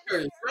 Whiskers.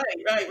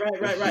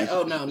 Right.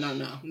 Oh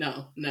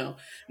no.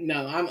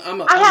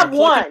 I I'm a have plucky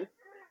one.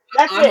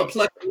 That's I'm a it.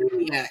 plucky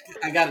maniac.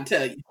 I gotta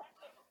tell you.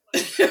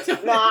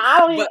 No, I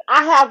don't. But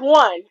I have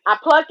one. I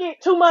pluck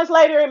it. 2 months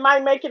later, it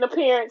might make an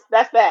appearance.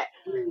 That's that.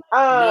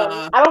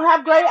 nah, I don't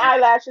have gray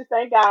eyelashes.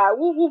 Thank God.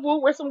 Woo woo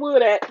woo. Where's some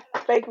wood at?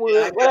 Fake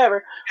yeah, wood,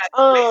 whatever. got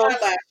gray Um,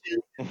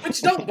 eyelashes,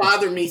 which don't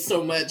bother me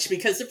so much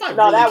because if I no,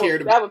 really that would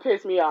cared about that would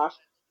piss me off.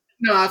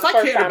 No, if The I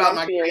first cared time about I'm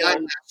my seeing gray one.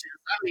 eyelashes,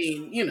 I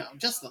mean,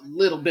 just a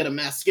little bit of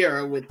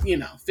mascara would,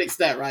 fix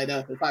that right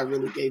up if I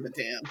really gave a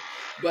damn.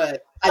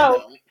 But I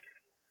So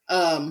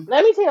don't.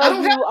 let me I tell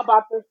don't have you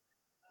about the.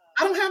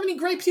 I don't have any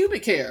gray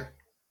pubic hair,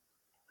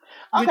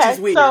 which is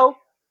Okay, weird. so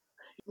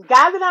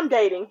guy that I'm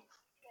dating,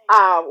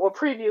 or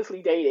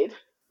previously dated,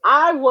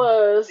 I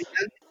was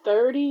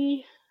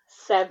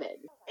 37,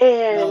 No,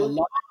 a and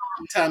long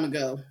time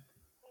ago.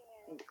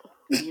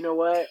 you know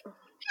what?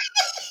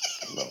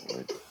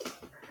 Lord.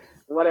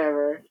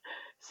 Whatever.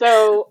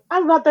 So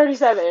I'm about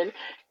 37,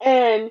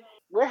 and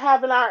we're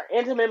having our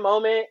intimate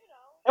moment,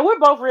 and we're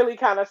both really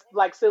kind of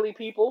like silly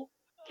people.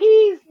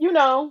 He's,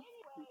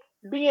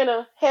 being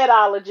a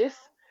headologist,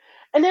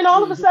 and then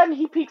all of a Mhm. sudden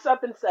he peeks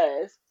up and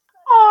says,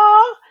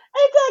 "Aw,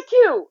 ain't that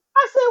cute?"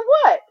 I said,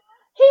 "What?"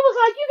 He was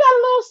like, "You got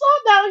a little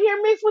salt down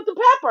here mixed with the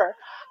pepper."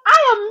 I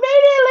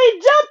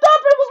immediately jumped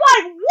up and was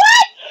like,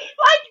 "What?"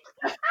 Like,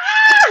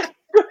 ah!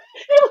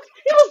 It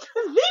was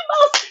the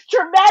most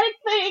traumatic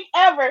thing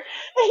ever.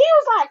 And he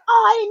was like,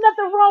 "Oh, ain't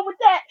nothing wrong with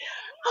that."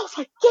 I was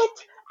like, "Get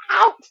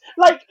out."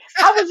 Like,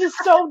 I was just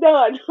so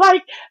done.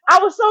 Like, I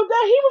was so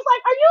done. He was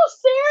like, "Are you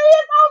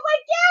serious?" I was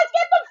like, "Yes,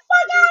 get the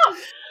fuck out."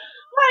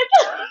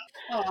 Like,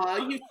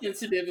 Aw, you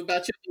sensitive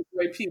about your little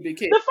gray pubic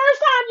hair. the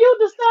first time you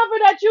discover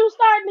that you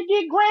starting to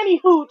get granny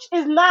hooch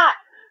is not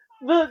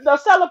the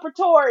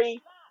celebratory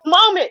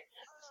moment.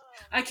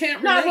 I can't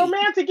It's not relate.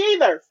 romantic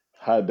either.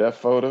 High def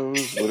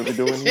photos. What are we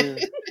doing here?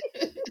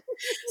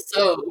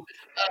 So,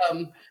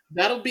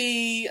 that'll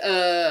be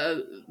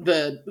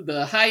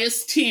the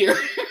highest tier.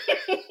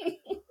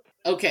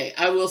 Okay,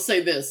 I will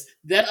say this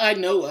that I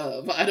know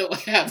of. I don't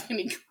have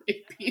any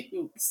gray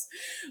pubes,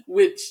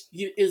 which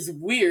is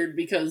weird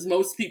because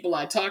most people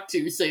I talk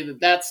to say that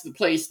that's the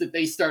place that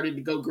they started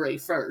to go gray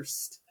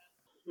first.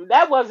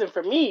 That wasn't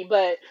for me,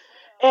 but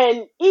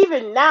and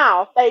even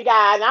now, thank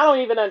God, and I don't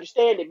even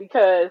understand it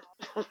because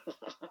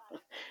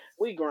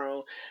we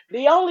grown.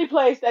 The only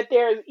place that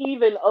there is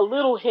even a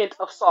little hint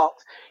of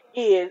salt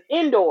is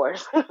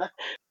indoors.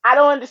 I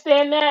don't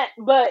understand that,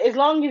 but as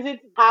long as it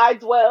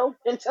hides well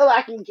until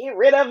I can get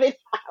rid of it,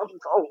 I'm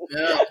cool.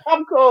 Yeah,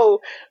 I'm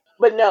cool.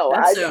 But no,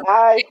 that I sounds.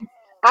 I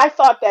I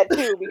thought that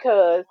too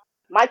because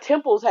my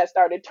temples had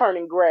started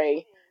turning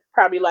gray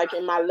probably like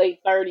in my late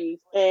 30s,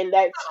 and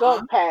that Aw,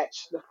 skunk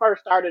patch the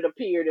first started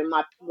appeared in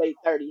my late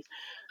 30s.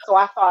 So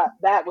I thought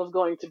that was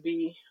going to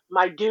be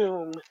my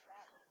doom.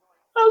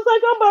 I was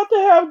like, I'm about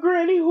to have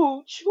Granny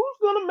Hooch. Who's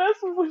gonna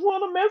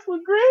want to mess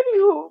with Granny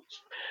Hooch?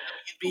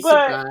 you'd be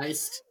But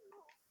surprised.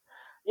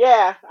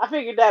 yeah, I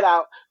figured that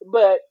out.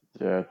 But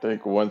Yeah, I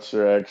think once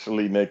you're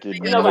actually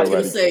naked, And I was nobody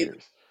gonna nobody cares. say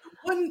cares.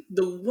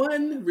 the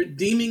one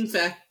redeeming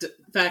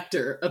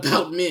factor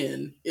about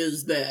men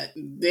is that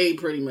they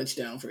pretty much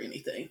down for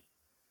anything.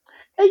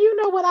 And you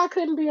know what? I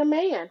couldn't be a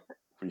man.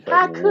 We have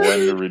I one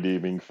couldn't.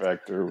 redeeming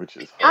factor, which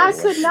is I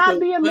Yes, could Halloween. not the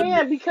be a one.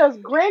 man because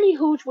Granny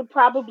Hooch would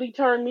probably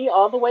turn me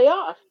all the way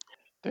off.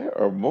 There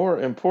are more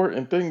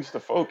important things to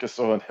focus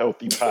on,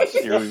 healthy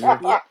posterior.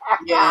 Yeah,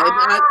 yeah.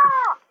 And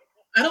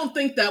I don't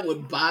think that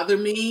would bother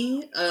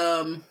me.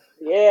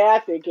 Yeah, I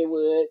think it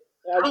would.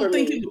 I For don't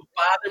think it me. would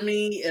bother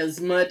me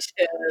as much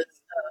as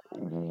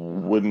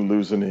Wouldn't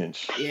lose an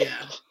inch.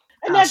 yeah.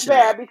 And I'll that's shut up.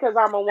 bad because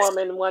I'm a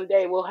woman. One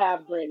day we'll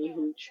have Granny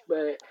Hooch.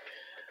 But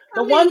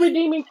the I one mean,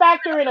 redeeming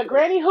factor in a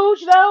Granny Hooch,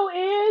 though,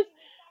 is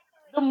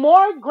the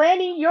more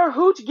granny your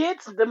hooch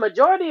gets, the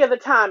majority of the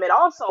time it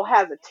also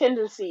has a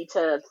tendency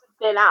to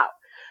thin out.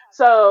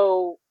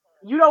 So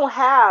you don't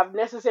have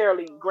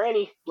necessarily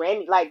granny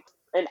like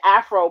an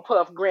afro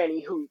puff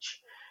granny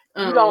hooch.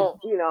 You oh don't,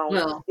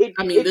 well. it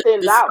I mean, it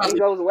thins this is out and probably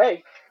goes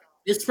away.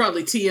 it's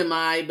probably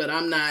TMI, but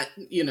I'm not.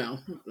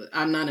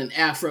 I'm not an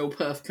Afro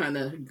puff kind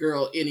of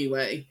girl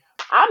anyway.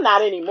 I'm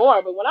not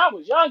anymore, but when I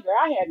was younger,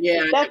 I had to Yeah,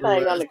 get I that never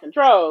thing was. under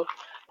control.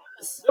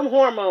 Them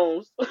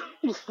hormones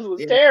was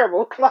Yeah.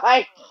 terrible.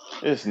 Like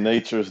It's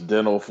nature's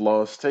dental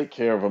floss. Take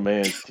care of a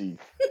man's teeth.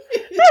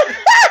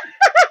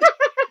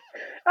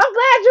 I'm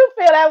glad you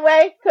feel that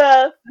way,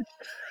 cause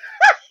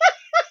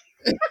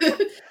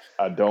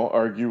I don't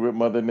argue with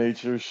Mother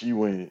Nature. She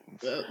wins.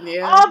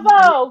 Yeah.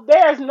 although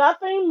there's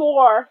nothing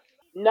more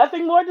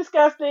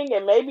disgusting,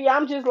 and maybe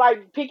I'm just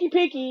like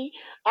picky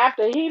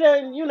after he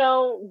done,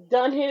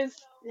 done his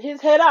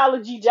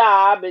headology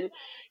job, and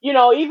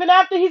even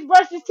after he's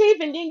brushed his teeth,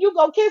 and then you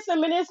go kiss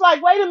him, and it's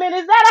like, wait a minute,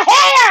 is that a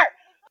hair?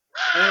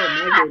 Oh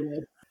my Ah!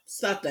 goodness!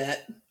 Stop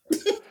that!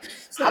 I'm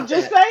Stop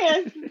just that!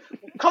 saying,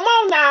 come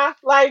on now,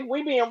 like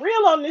we being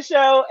real on the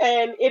show,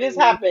 and it has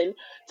happened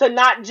to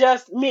not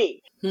just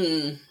me.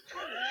 Hmm.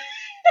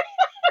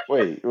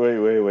 Wait.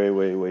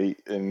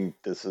 And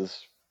this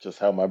is just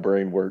how my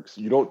brain works.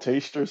 You don't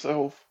taste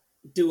yourself?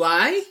 Do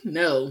I?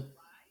 No.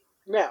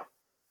 No,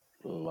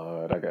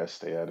 Lord, I gotta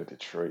stay out of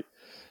Detroit.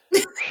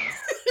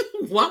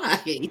 Why?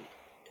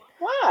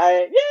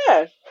 why?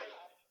 Yeah,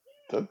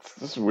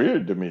 That's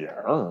weird to me.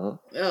 Oh.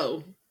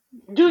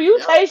 do you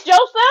No. taste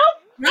yourself?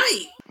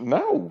 Right.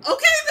 No,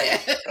 Okay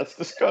then. that's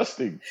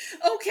disgusting.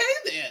 Okay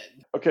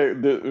then. Okay,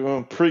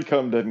 the pre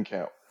cum doesn't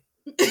count.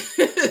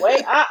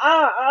 Wait,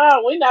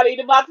 we're not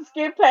even about to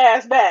skip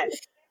past that.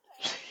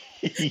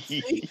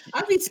 See,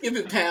 I be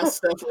skipping past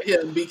stuff with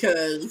him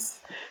because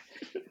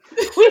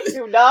We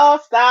do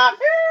not stop.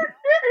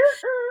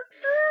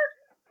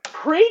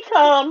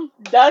 Pre-cum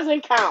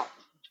doesn't count.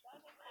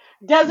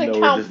 Doesn't No,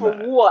 it count does for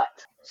not.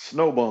 what?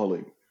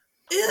 Snowballing.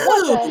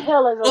 What the ew.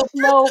 hell is a Well,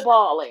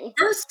 snowballing?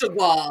 first of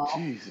all,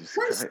 Jesus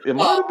first Christ. of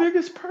Am I the all,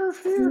 biggest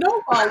perv here?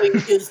 snowballing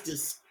is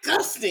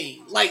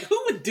disgusting. Like who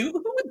would do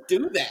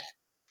that?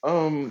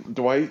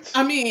 Dwight.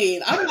 I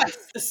mean, I'm like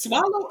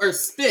swallow or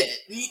spit.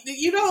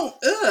 You don't.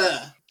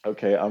 Ugh.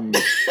 Okay, I'm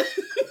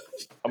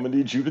gonna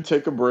need you to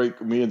take a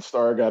break. Me and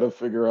Star gotta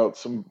figure out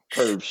some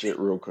perv shit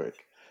real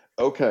quick.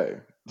 Okay.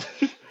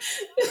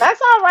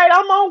 That's all right.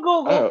 I'm on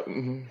Google.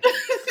 Mhm.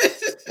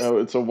 Oh,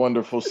 it's a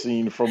wonderful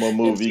scene from a And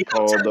movie she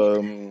gonna called tell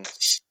you.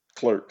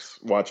 Clerks.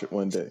 Watch it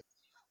one day.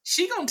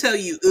 She gonna tell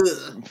you.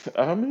 Ugh.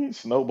 I mean,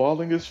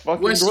 snowballing is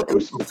Where fucking she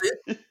gross. googles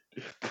it.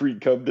 Pre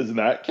cum does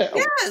not Yeah,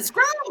 count. it's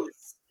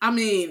gross. I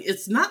mean,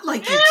 it's not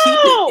like you keep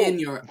it Ew! in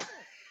your.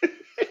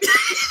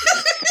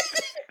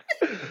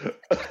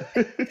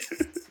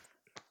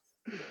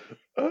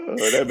 Oh,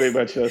 that made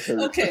my chest hurt.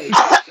 Okay,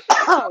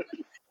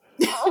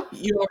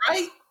 you all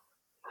right?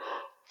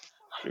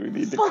 We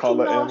need to Fucking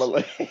call an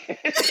nauseous.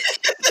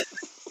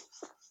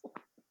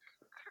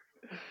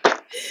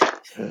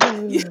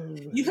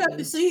 You have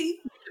to see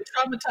the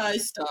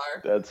traumatized Star.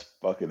 That's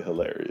fucking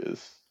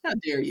hilarious. How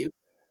dare you?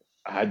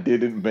 I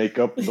didn't make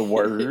up the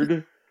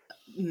word.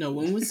 No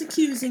one was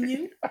accusing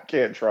you. I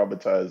can't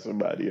traumatize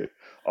somebody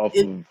off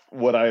It of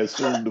what I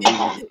assumed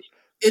was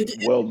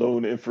it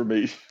well-known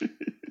information.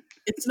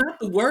 it's not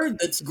the word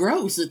that's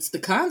gross, it's the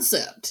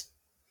concept.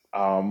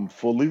 I'm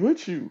fully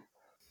with you.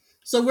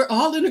 So we're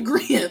all in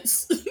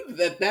agreement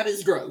that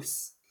is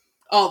gross.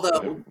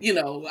 Although,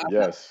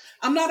 Yes.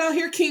 I'm not out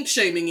here kink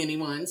shaming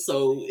anyone.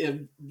 So if,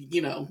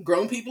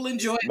 grown people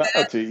enjoy Not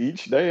that, to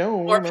each their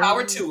more own.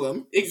 power to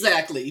them.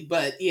 Exactly.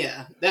 But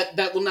yeah,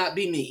 that will not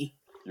be me.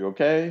 You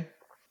okay?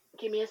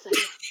 Give me a second.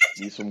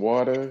 Need some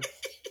water?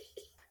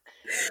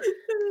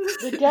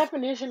 The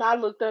definition I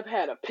looked up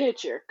had a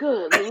picture.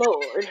 Good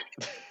lord.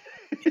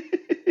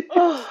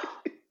 Ugh.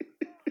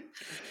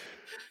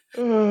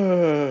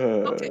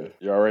 Okay.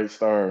 You all right,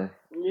 Star?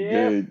 You Yep.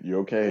 good? You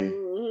okay?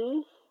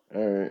 hmm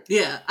All right.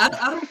 Yeah,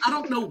 I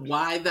don't know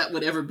why that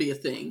would ever be a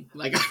thing.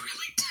 Like I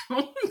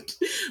really don't.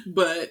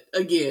 But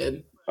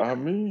again, I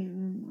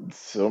mean,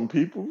 some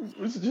people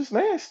it's just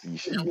nasty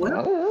shit. I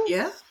well, don't know.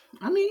 yeah.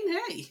 I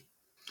mean, hey,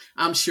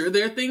 I'm sure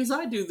there are things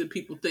I do that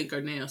people think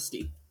are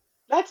nasty.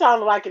 That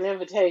sounded like an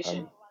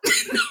invitation.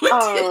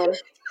 No,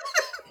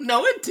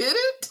 no, it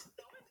didn't.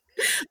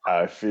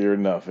 I fear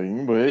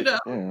nothing, but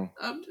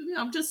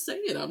I'm just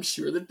saying. I'm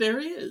sure that there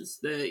is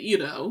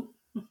that.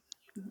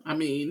 I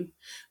mean,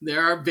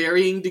 there are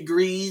varying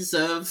degrees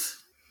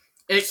of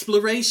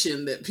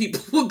exploration that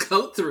people will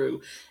go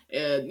through,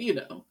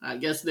 and I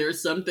guess there are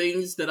some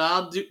things that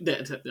I'll do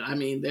that. I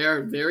mean,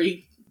 they're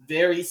very,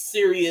 very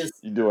serious.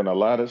 you're doing a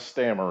lot of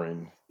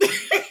stammering.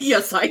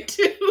 Yes, I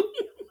do.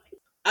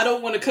 I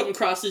don't want to come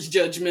across as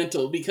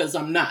judgmental because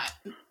I'm not.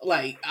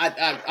 Like,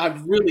 I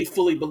really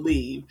fully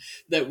believe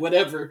that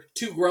whatever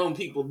two grown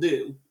people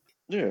do,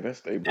 Yeah,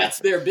 that's that's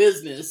their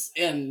business,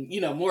 and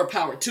more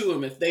power to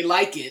them. If they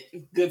like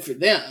it, good for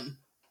them.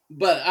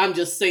 But I'm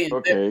just saying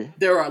Okay.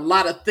 there are a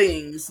lot of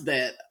things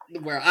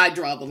where I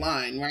draw the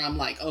line, where I'm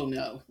like, oh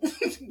no,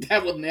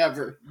 that will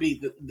never be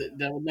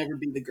that will never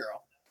be the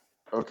girl.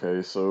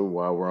 Okay, so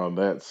while we're on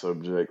that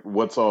subject,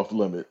 what's off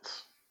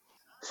limits?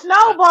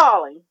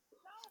 Snowballing.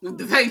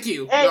 Thank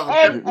you. And No,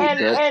 and that- and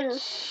That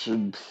and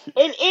should be.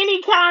 in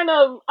any kind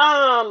of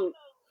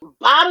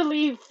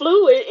bodily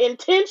fluid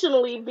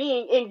intentionally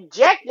being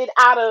injected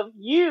out of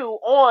you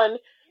on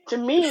to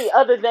me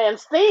other than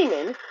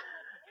semen.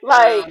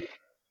 Like,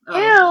 oh,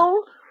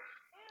 ew.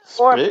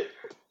 Or Spit?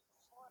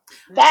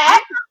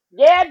 that.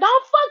 Yeah,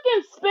 don't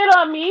fucking spit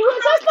on me.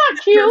 That's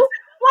not cute.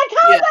 Like,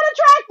 how is yeah, that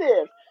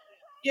attractive?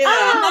 yeah.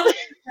 I'm not Um,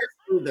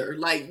 either.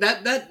 Like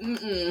that that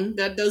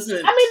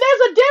doesn't. I mean,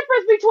 there's a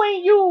difference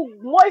between you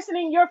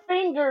moistening your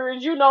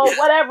fingers, Yeah,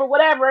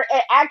 whatever,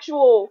 and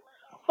actual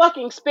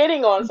fucking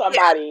spitting on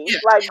somebody. yeah.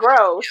 Like,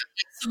 gross.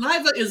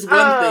 Saliva is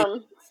one thing.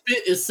 Um,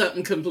 Spit is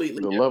something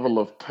completely The different. level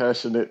of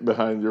passionate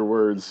behind your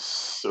words is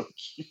so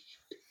cute.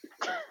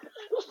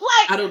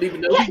 like, I don't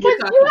even know yeah, who you're because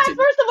you talking have,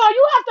 first of all,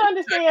 you have to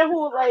understand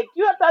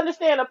you have to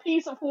understand a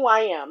piece of who I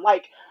am.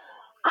 Like,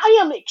 I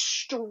am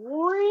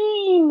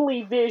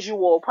extremely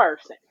visual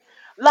person.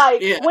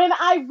 Like, to. Yeah. when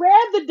I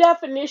read the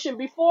definition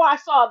before I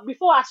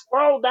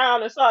scrolled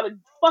down and saw the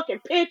fucking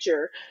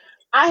picture,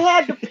 I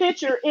had the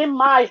picture in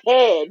my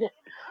head,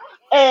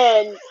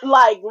 and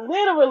like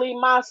literally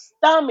my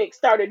stomach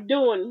started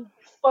doing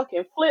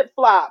fucking flip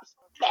flops.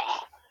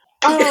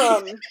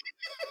 Um,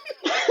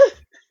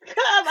 cause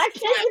I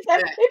can't get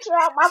that picture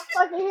out my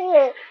fucking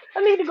head.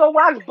 I need to go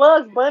watch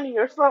Bugs Bunny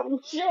or something.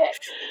 Shit.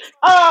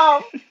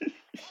 Um,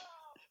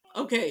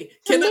 Okay.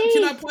 to Can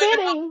me, I point out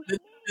spitting. that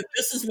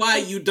this is why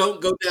you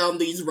don't go down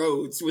these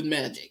roads with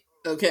magic?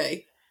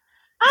 Okay.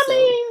 I So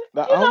mean,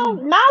 Now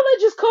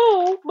knowledge is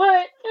cool,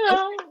 but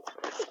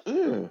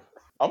yeah,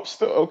 I'm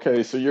still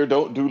okay. So your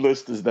don't do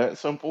list is that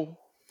simple?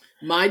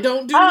 My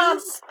don't do um,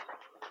 list.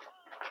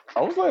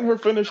 I was letting her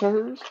finish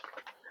hers.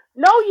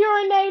 no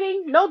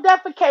urinating, no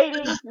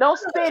defecating, no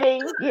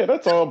spitting. Yeah,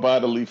 that's all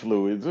bodily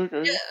fluids.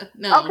 Okay.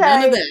 No,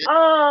 none of Okay.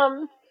 that.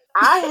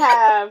 I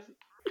have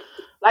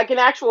like an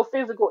actual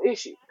physical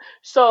issue,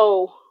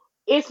 so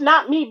it's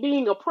not me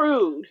being a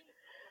prude,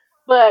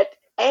 but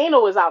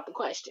anal is out the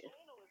question.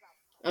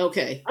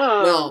 Okay. Um,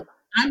 Well,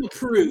 I'm a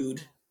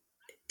prude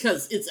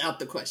because it's out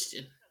the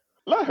question.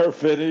 Let her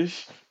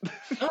finish.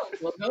 Oh,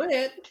 well, go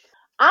ahead.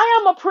 I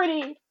am a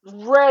pretty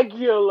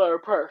regular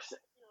person.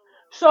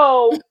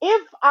 So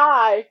if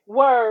I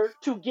were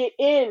to get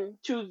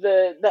into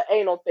the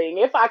anal thing,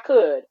 if I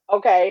could,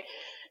 okay,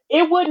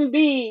 it wouldn't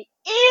be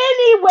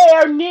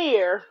anywhere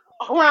near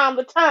around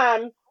the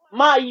time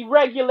my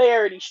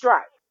irregularity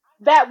strike.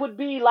 That would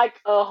be like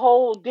a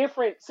whole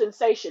different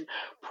sensation.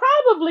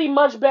 Probably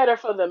much better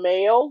for the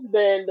male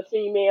than the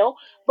female,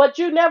 but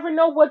you never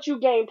know what you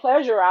gain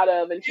pleasure out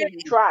of until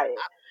you try it.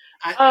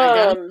 I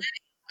gotta. Um,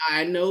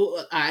 I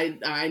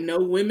know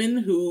women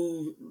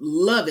who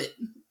love it,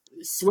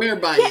 swear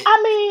by yeah, it.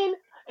 I mean,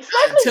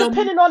 especially Tell me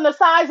depending on the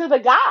size of the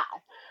guy.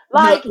 no.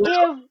 Like Well,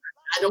 if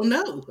I don't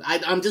know.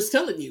 I'm just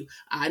telling you.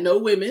 I know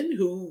women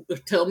who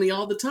tell me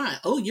all the time,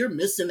 "Oh, you're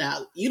missing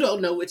out. You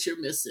don't know what you're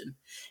missing."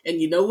 And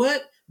you know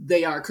what?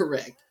 They are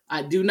correct.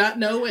 I do not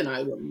know, and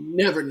I will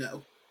never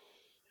know.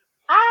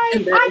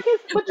 And I can,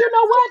 and but that you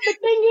know is what the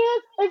thing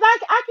is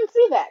I can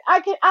see that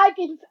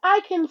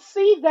I can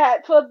see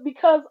that for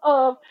because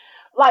of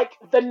like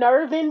the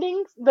nerve okay.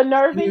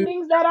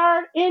 endings that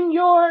are in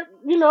your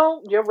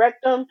your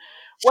rectum,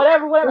 Sure.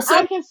 whatever. For I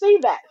some can see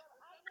that.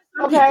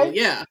 people, Okay,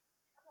 yeah,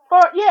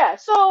 for yeah,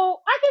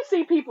 so I can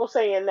see people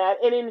saying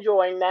that and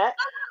enjoying that.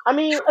 I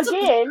mean, absolutely,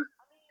 again,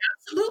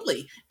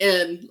 absolutely.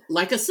 And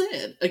like I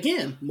said,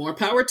 again, more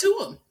power to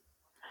them.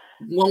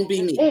 Won't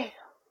be me. eh,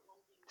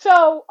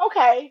 so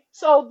okay,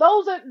 so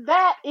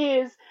that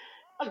is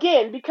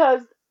again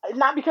because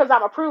not because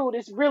I'm a prude.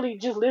 It's really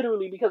just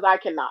literally because I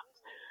cannot.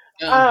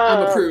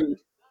 I'm a prude.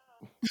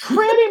 Um,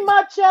 pretty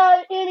much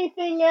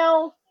anything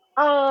else.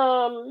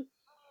 Um,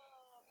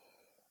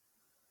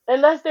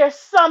 unless there's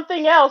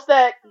something else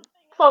that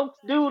folks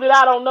do that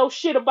I don't know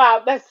shit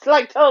about. That's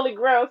like totally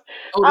gross.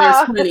 Oh, there's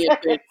Uh, plenty of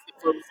things that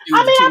folks do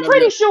I mean, that you I'm know pretty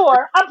nothing.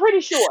 sure. I'm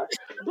pretty sure.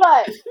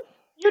 But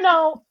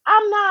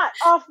I'm not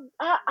off.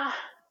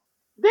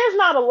 There's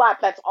not a lot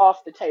that's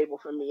off the table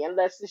for me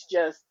unless it's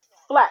just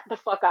flat the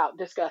fuck out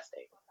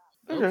disgusting.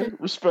 Okay, Okay.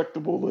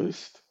 respectable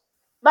list.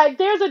 Like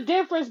there's a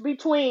difference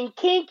between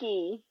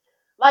kinky.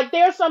 Like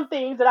there's some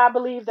things that I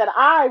believe that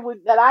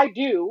I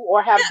do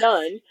or have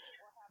done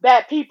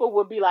that people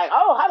would be like,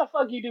 "Oh, how the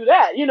fuck you do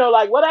that?"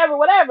 Like whatever.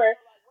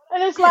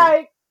 And it's Yeah.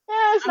 like,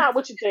 yeah, it's I'm, not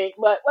what you think,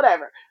 but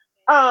whatever.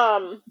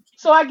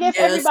 So I guess yes.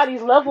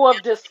 everybody's level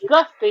of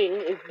disgusting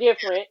is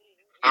different,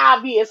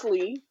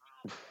 obviously.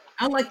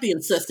 I like the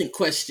incessant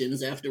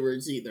questions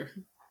afterwards either,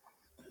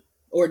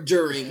 or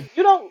during.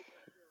 You don't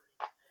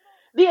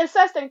the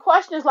incessant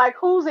questions like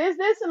whose is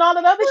this and all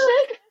that other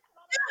shit.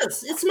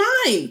 Yes, it's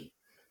mine.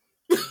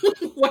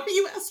 Why are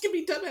you asking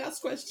me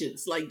dumbass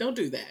questions? Like, don't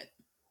do that.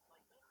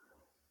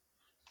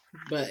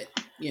 But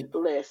you know,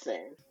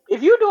 Listen,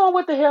 if you're doing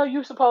what the hell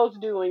you're supposed to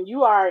do and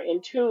you are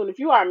in tune, if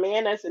you are a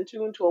man that's in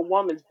tune to a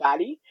woman's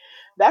body,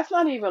 that's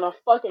not even a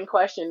fucking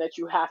question that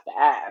you have to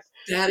ask.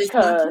 that is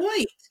my Because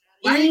point.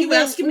 Why are you even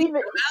asking me even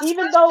dumbass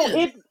even though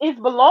questions?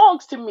 it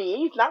belongs to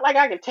me, it's not like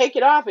I can take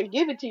it off and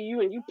give it to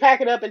you and you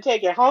pack it up and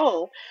take it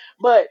home.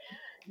 But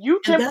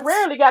you And that's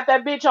temporarily got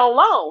that bitch on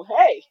loan.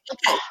 Hey,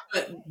 okay.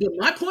 But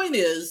my point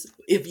is,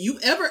 if you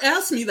ever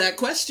ask me that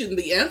question,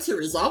 the answer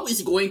is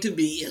always going to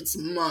be, "It's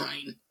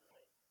mine."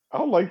 I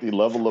don't like the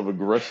level of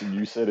aggression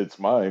you said it's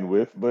mine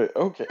with, but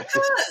okay,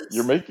 you're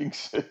Yes. making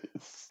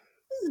sense.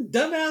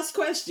 Dumbass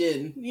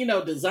question,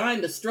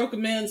 designed to stroke a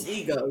man's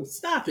ego.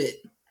 Stop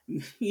it.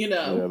 You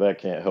Yeah, know that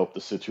can't help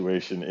the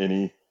situation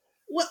any.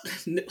 what?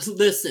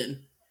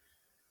 Listen,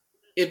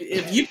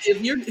 if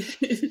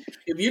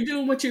you're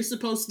doing what you're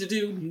supposed to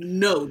do,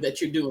 know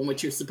that you're doing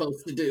what you're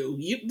supposed to do.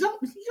 You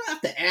don't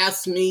have to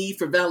ask me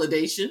for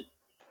validation.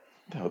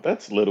 No,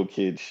 that's little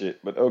kid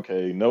shit. But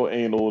okay, no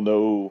anal,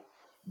 no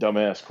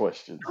dumbass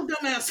questions. No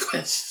dumbass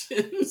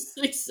questions.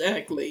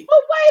 Exactly.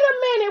 but wait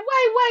a minute,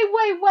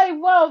 wait.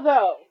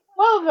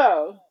 Well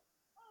though.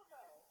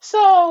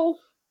 So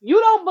you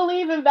don't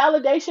believe in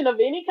validation of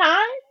any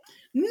kind?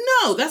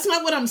 No, that's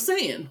not what I'm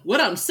saying.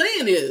 What I'm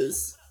saying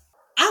is,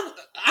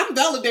 I'm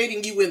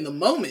validating you in the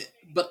moment,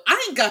 but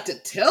I ain't got to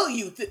tell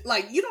you.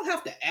 Like, you don't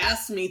have to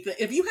ask me.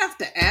 If you have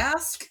to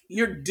ask,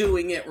 you're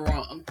doing it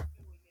wrong.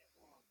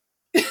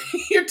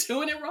 You're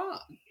doing it wrong.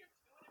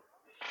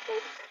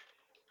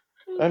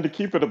 And to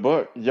keep it a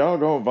buck, y'all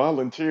gonna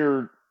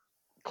volunteer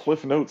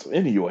Cliff Notes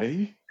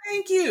anyway.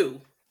 Thank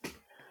you.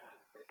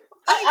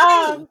 Thank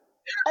I, you.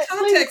 please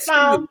Context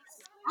expound. clues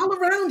all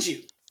around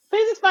you.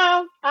 Please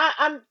expound.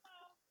 I'm.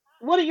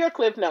 What are your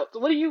cliff notes?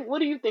 What do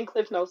you think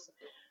cliff notes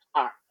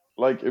are?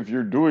 Like if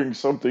you're doing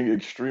something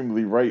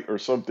extremely right or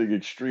something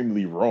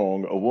extremely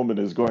wrong, a woman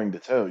is going to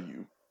tell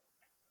you.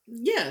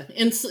 Yeah,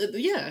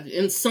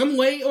 in some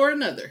way or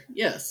another.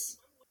 Yes,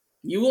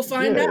 you will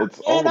find Yeah, out. it's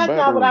Yeah, all a that's not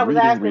matter what I of was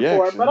reading asking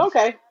for, but reactions.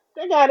 okay,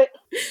 I got it.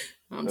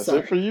 I'm That's it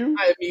sorry. for you?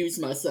 I amused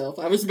myself.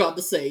 I was about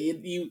to say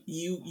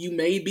you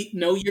may be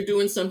know you're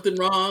doing something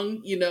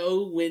wrong,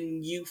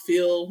 when you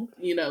feel,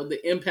 the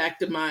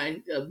impact of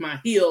my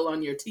heel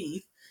on your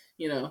teeth,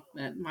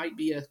 that might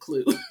be a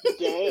clue.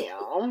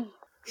 Damn.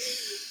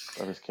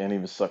 Brothers can't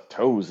even suck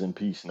toes in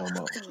peace no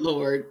more.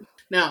 Lord.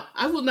 Now,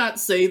 I will not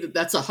say that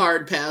that's a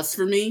hard pass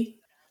for me.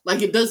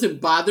 Like it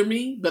doesn't bother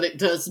me, but it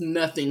does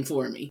nothing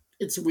for me.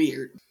 It's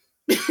weird.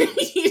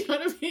 You know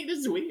what I mean?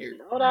 It's weird.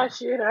 No, that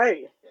shit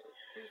ain't.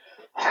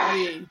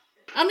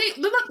 I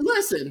mean,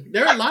 listen.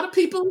 There are a lot of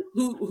people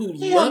who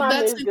Damn, love I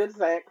that. miss good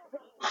sex.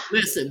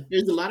 Listen,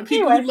 there's a lot of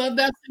people who Anyway, love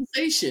that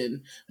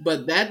sensation,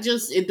 but that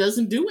just it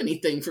doesn't do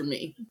anything for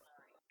me.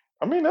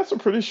 I mean, that's a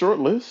pretty short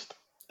list.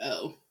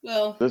 Oh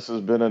well, This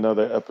has been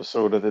another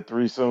episode of The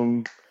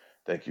Threesome.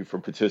 Thank you for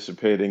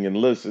participating and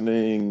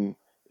listening.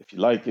 If you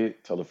like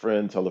it, tell a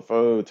friend, tell a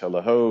foe, tell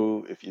a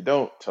hoe. If you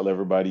don't, tell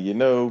everybody you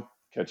know.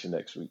 Catch you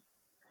next week.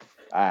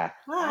 Bye.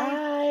 bye.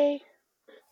 bye.